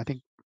I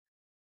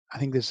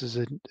think this is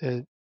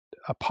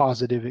a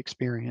positive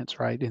experience,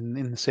 right?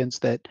 In the sense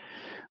that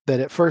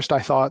at first I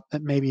thought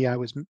that maybe I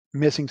was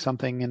missing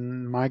something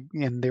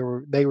and they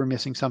were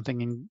missing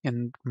something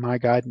in my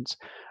guidance,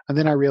 and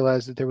then I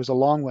realized that there was a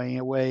long way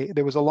away.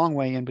 There was a long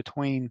way in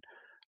between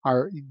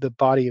the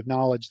body of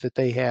knowledge that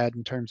they had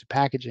in terms of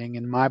packaging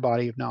and my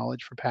body of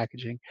knowledge for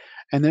packaging,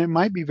 and then it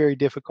might be very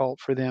difficult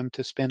for them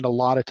to spend a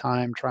lot of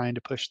time trying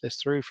to push this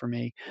through for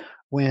me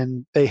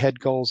when they had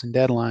goals and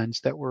deadlines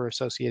that were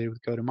associated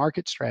with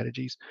go-to-market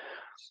strategies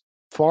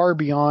far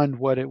beyond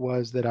what it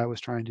was that I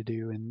was trying to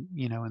do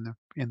in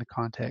the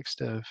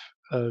context of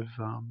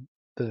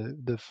the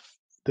the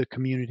the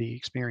community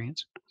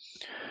experience.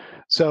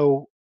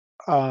 So,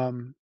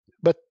 um,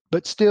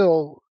 but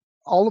still,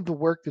 all of the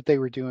work that they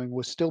were doing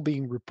was still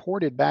being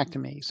reported back to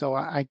me. So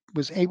I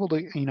was able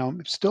to,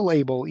 I'm still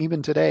able,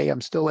 even today,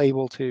 I'm still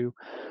able to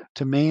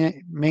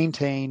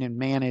maintain and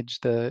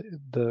manage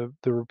the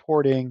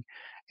reporting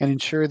and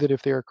ensure that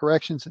if there are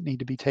corrections that need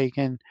to be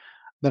taken,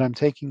 that I'm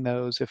taking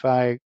those.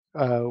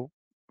 Uh,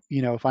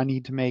 if I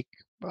need to make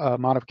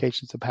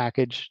modifications to the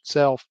package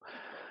itself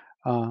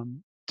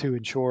to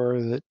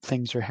ensure that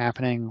things are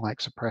happening, like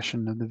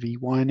suppression of the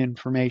V1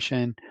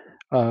 information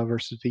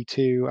versus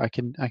V2,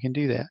 I can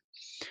do that.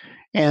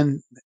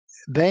 And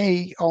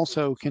they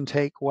also can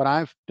take what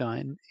I've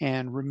done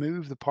and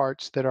remove the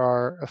parts that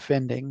are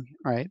offending,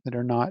 right, that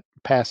are not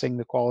passing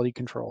the quality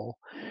control,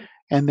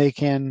 and they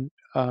can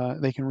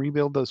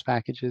rebuild those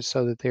packages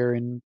so that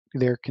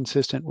they're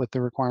consistent with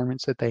the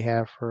requirements that they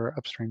have for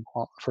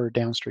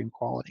downstream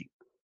quality.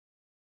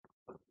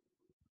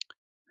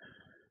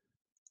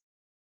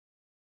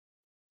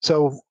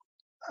 So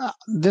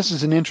this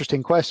is an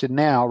interesting question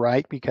now,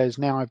 right? Because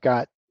now I've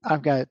got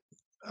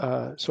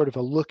sort of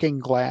a looking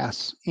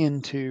glass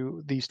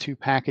into these two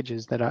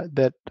packages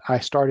that I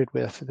started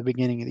with at the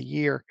beginning of the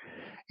year,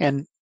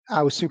 and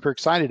I was super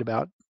excited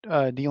about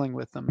dealing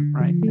with them,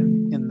 right?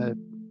 In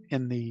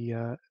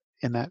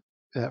that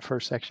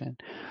first section,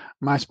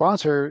 my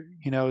sponsor,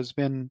 has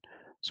been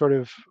sort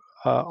of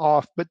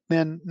off, but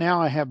then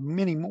now I have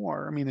many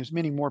more. I mean, there's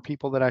many more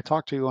people that I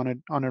talk to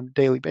on a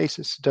daily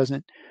basis.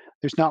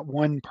 There's not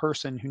one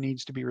person who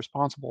needs to be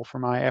responsible for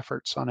my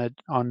efforts on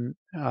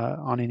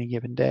any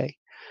given day.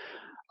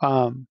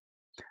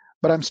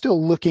 But I'm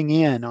still looking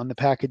in on the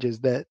packages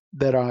that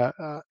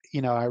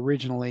I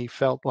originally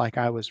felt like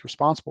I was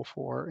responsible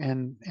for,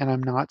 and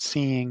I'm not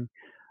seeing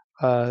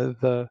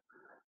the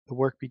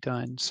work be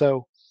done.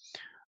 So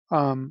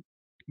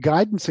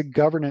guidance and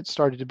governance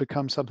started to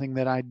become something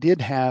that I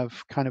did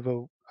have kind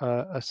of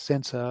a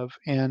sense of,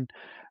 and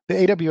the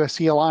AWS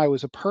CLI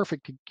was a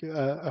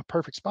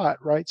perfect spot,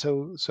 right?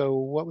 So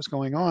what was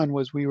going on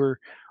was we were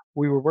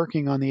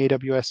working on the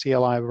AWS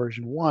CLI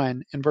version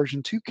 1, and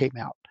version 2 came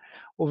out.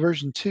 Well,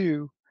 version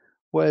 2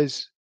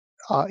 was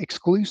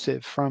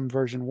exclusive from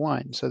version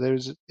 1, so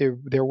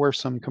there were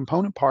some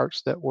component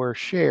parts that were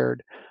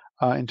shared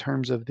in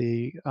terms of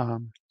the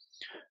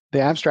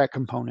abstract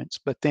components,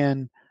 but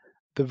then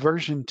the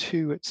version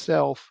 2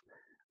 itself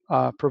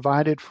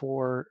provided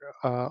for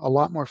a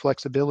lot more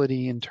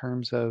flexibility in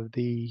terms of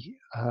the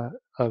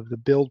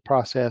build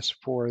process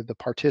for the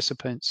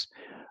participants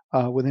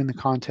within the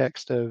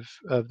context of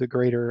the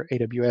greater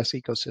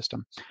AWS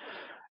ecosystem.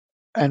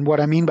 And what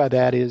I mean by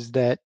that is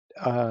that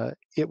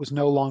it was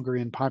no longer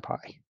in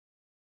PyPy.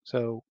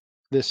 So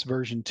this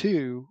version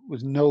 2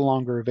 was no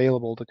longer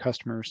available to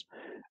customers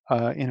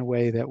in a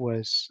way that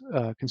was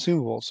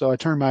consumable. So I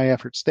turned my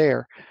efforts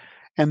there,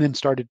 and then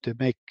started to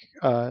make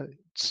a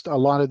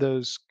lot of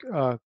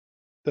that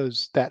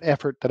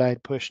effort that I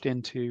had pushed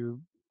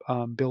into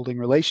building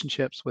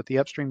relationships with the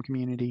upstream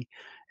community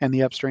and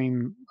the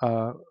upstream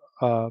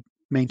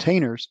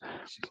maintainers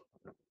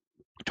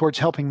towards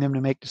helping them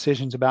to make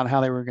decisions about how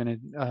they were going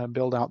to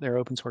build out their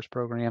open source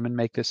program and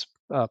make this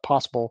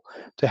possible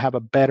to have a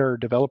better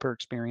developer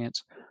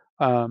experience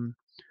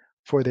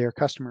for their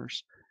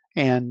customers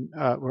and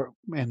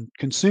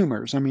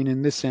consumers. I mean,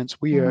 in this sense,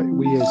 we as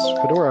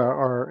Fedora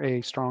are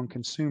a strong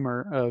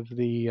consumer of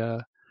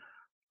the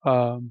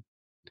um,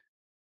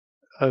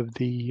 of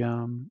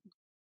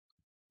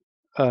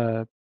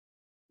uh,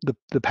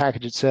 the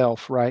package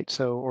itself, right?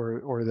 So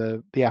or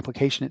the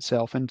application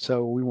itself, and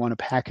so we want to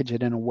package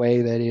it in a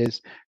way that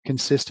is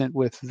consistent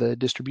with the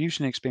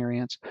distribution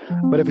experience.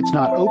 But if it's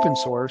not open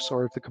source,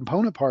 or if the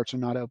component parts are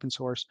not open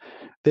source,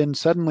 then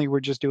suddenly we're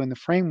just doing the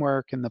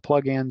framework, and the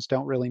plugins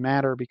don't really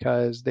matter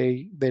because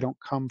they don't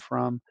come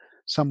from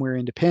somewhere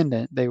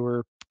independent. They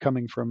were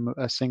coming from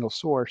a single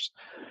source.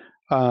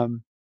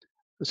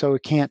 So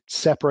it can't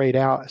separate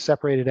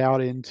it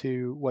out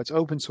into what's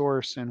open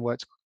source and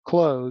what's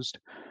closed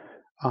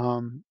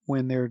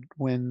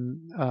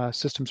when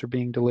systems are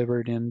being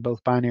delivered in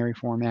both binary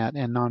format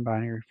and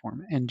non-binary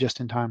format and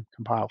just-in-time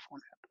compile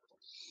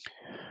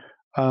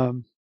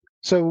format.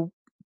 So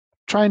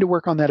trying to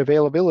work on that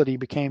availability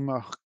became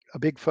a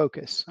big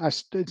focus.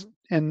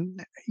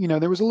 And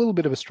there was a little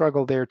bit of a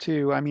struggle there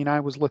too. I mean, I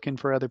was looking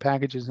for other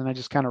packages, and I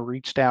just kind of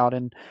reached out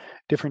in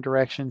different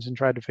directions and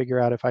tried to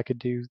figure out if I could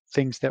do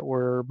things that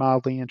were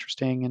mildly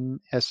interesting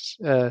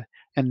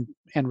and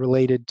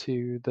related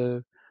to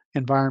the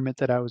environment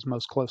that I was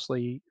most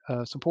closely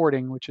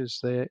supporting, which is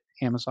the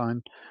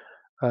Amazon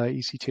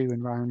EC2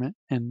 environment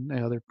and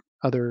the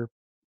other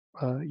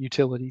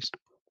utilities.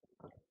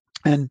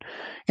 And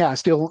yeah, I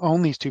still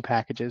own these two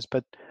packages,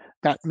 but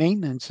that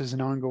maintenance is an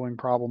ongoing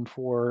problem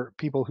for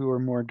people who are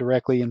more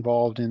directly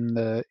involved in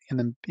the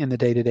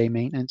day-to-day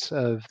maintenance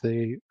of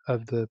the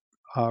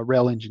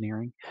RHEL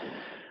engineering.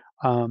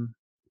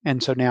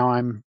 And so now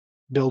I'm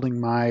building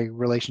my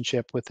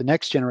relationship with the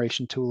next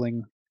generation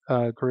tooling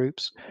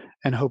groups,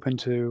 and hoping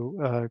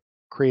to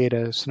create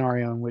a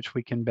scenario in which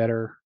we can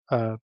better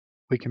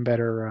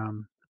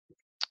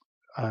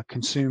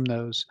consume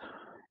those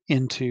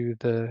into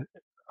the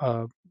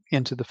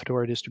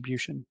Fedora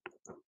distribution.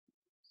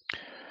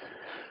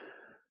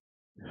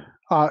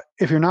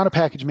 If you're not a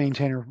package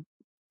maintainer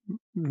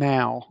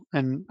now,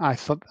 and I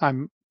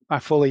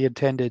fully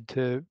intended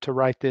to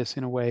write this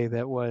in a way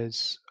that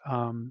was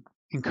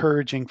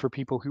encouraging for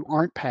people who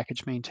aren't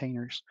package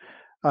maintainers.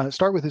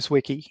 Start with this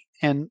wiki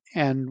and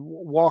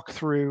walk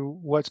through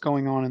what's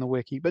going on in the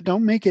wiki, but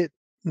don't make it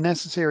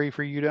necessary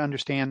for you to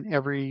understand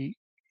every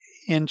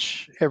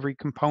inch, every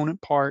component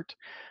part,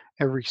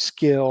 every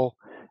skill,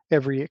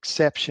 every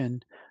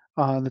exception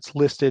that's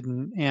listed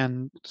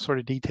and sort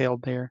of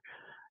detailed there.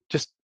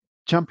 Just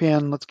jump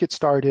in, let's get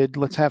started,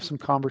 let's have some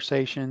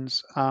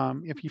conversations.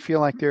 If you feel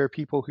like there are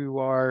people who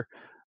are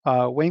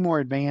way more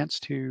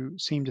advanced who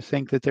seem to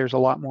think that there's a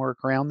lot more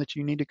ground that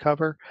you need to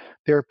cover.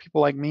 There are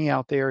people like me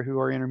out there who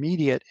are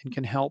intermediate and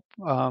can help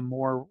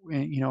more,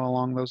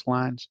 along those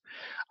lines.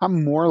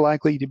 I'm more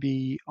likely to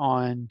be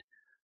on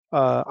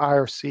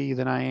IRC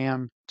than I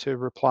am to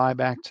reply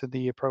back to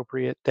the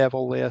appropriate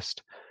devil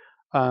list.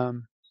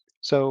 Um,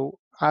 so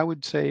I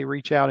would say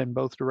reach out in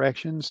both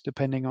directions,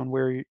 depending on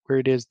where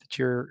it is that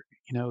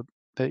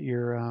that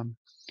you're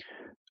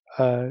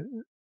uh,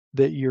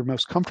 that you're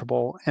most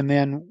comfortable, and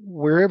then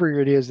wherever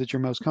it is that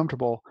you're most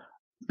comfortable,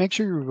 make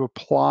sure you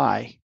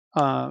reply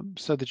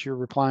so that you're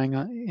replying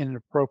in an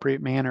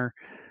appropriate manner,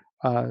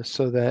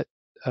 so that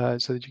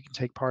you can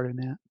take part in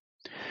that.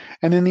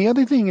 And then the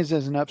other thing is,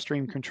 as an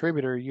upstream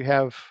contributor, you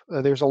have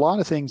there's a lot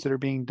of things that are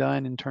being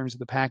done in terms of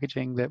the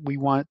packaging that we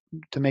want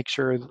to make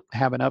sure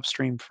have an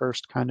upstream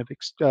first kind of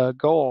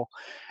goal.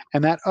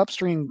 And that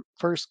upstream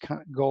first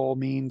goal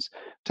means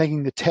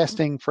taking the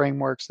testing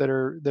frameworks that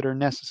are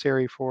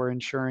necessary for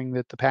ensuring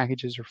that the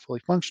packages are fully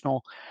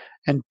functional,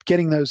 and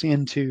getting those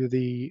into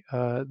the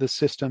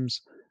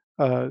systems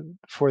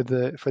for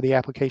the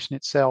application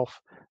itself,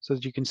 so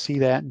that you can see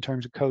that in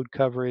terms of code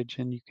coverage,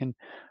 and you can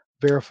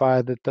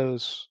verify that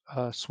those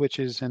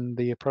switches and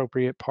the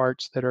appropriate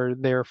parts that are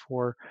there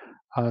for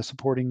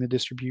supporting the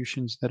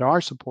distributions that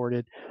are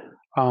supported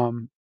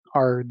um,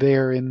 are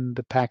there in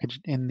the package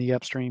in the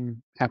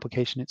upstream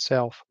application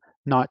itself,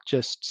 not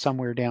just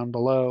somewhere down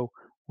below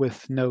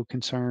with no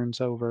concerns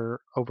over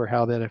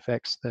how that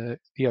affects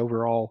the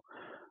overall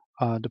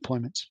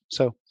deployments.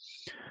 So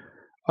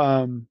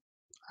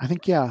I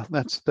think, yeah,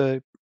 that's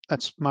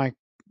my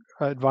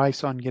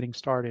advice on getting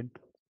started.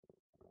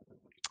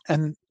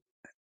 And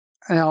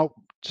I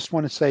just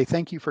want to say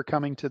thank you for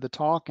coming to the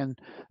talk, and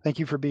thank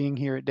you for being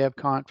here at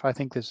DevConf. I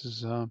think this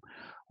is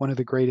one of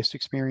the greatest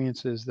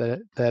experiences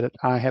that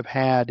I have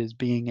had, is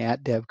being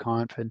at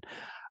DevConf, and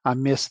I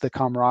miss the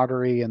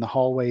camaraderie and the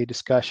hallway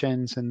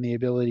discussions and the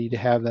ability to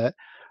have that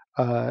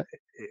uh,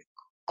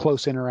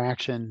 close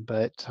interaction.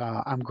 But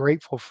I'm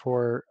grateful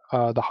for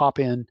the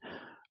hop-in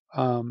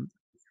um,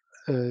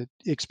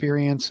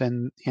 experience,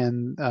 and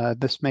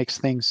this makes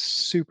things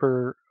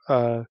super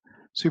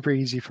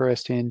easy for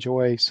us to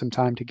enjoy some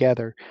time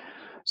together.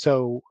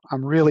 So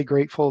I'm really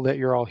grateful that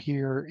you're all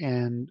here,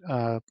 and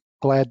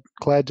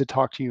glad to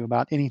talk to you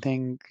about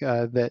anything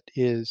that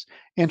is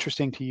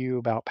interesting to you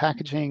about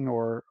packaging,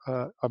 or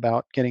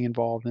about getting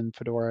involved in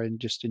Fedora and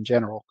just in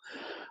general.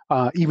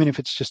 Even if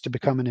it's just to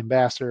become an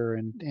ambassador,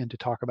 and to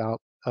talk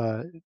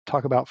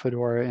about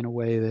Fedora in a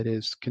way that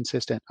is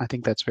consistent. I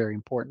think that's very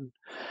important.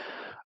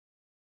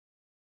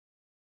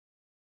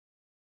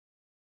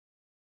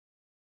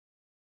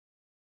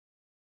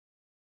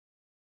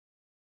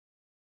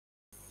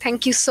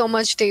 Thank you so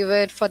much,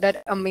 David, for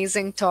that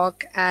amazing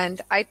talk.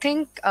 And I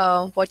think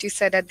what you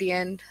said at the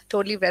end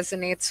totally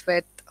resonates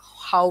with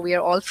how we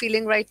are all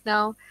feeling right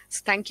now.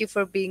 So thank you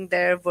for being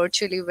there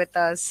virtually with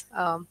us.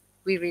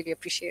 We really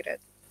appreciate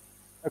it.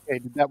 Okay,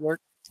 did that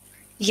work?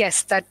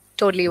 Yes, that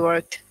totally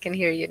worked. Can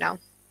hear you now.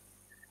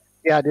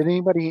 Yeah, did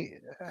anybody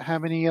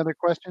have any other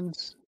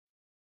questions?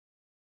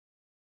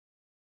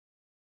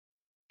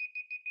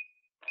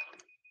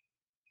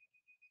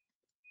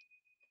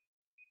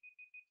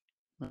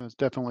 It's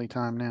definitely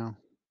time now.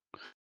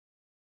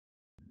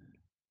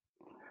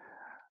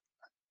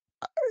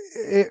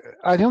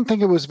 I don't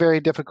think it was very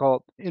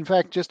difficult. In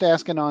fact, just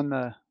asking on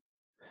the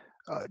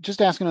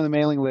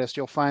mailing list,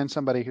 you'll find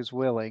somebody who's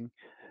willing.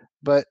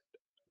 But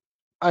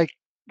I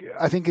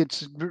I think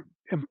it's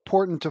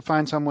important to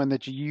find someone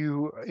that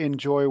you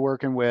enjoy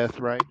working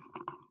with, right?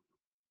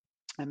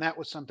 And that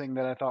was something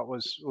that I thought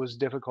was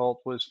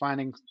difficult, was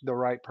finding the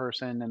right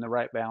person and the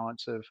right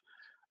balance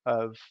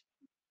of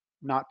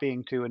not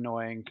being too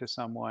annoying to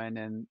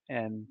someone,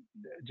 and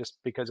just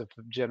because of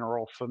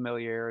general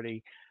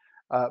familiarity,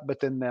 but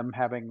then them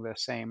having the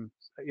same,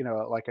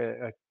 like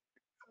an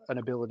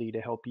ability to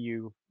help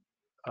you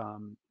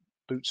um,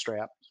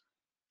 bootstrap.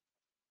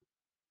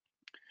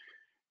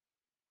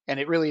 And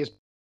it really is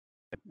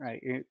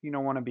right. You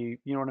don't want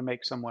to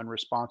make someone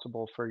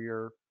responsible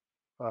for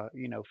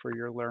for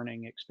your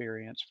learning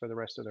experience for the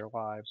rest of their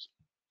lives.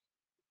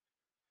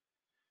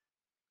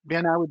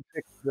 Ben, I would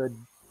fix the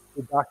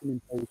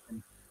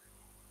documentation.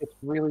 It's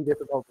really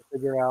difficult to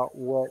figure out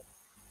what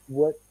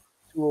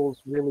tools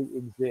really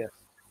exist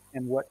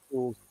and what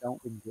tools don't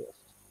exist.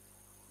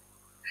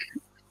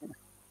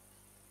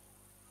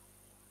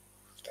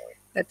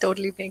 That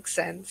totally makes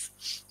sense.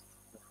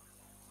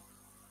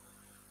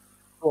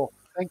 Cool.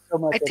 Thanks so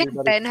much, I think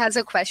everybody. Ben has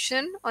a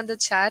question on the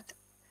chat.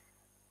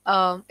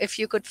 If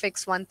you could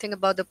fix one thing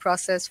about the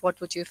process, what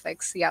would you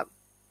fix? Yeah,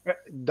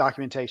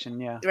 Documentation,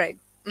 yeah, right.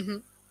 Hmm.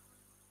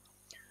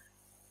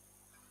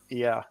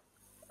 yeah.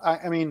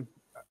 I mean,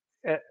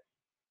 uh,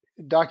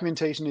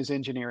 documentation is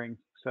engineering,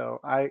 so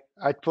I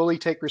fully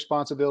take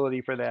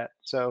responsibility for that.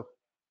 So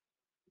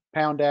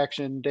pound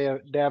action,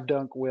 dav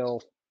dunk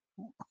will.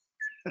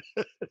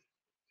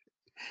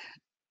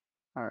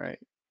 All right.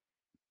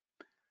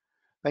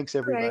 Thanks,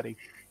 All right. everybody.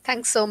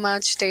 Thanks so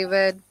much,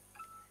 David.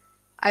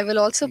 I will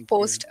also Thank you.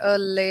 post a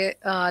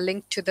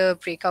link to the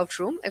breakout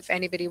room if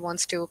anybody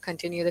wants to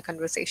continue the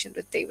conversation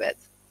with David.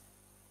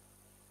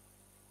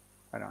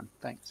 Right on.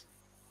 Thanks.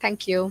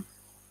 Thank you.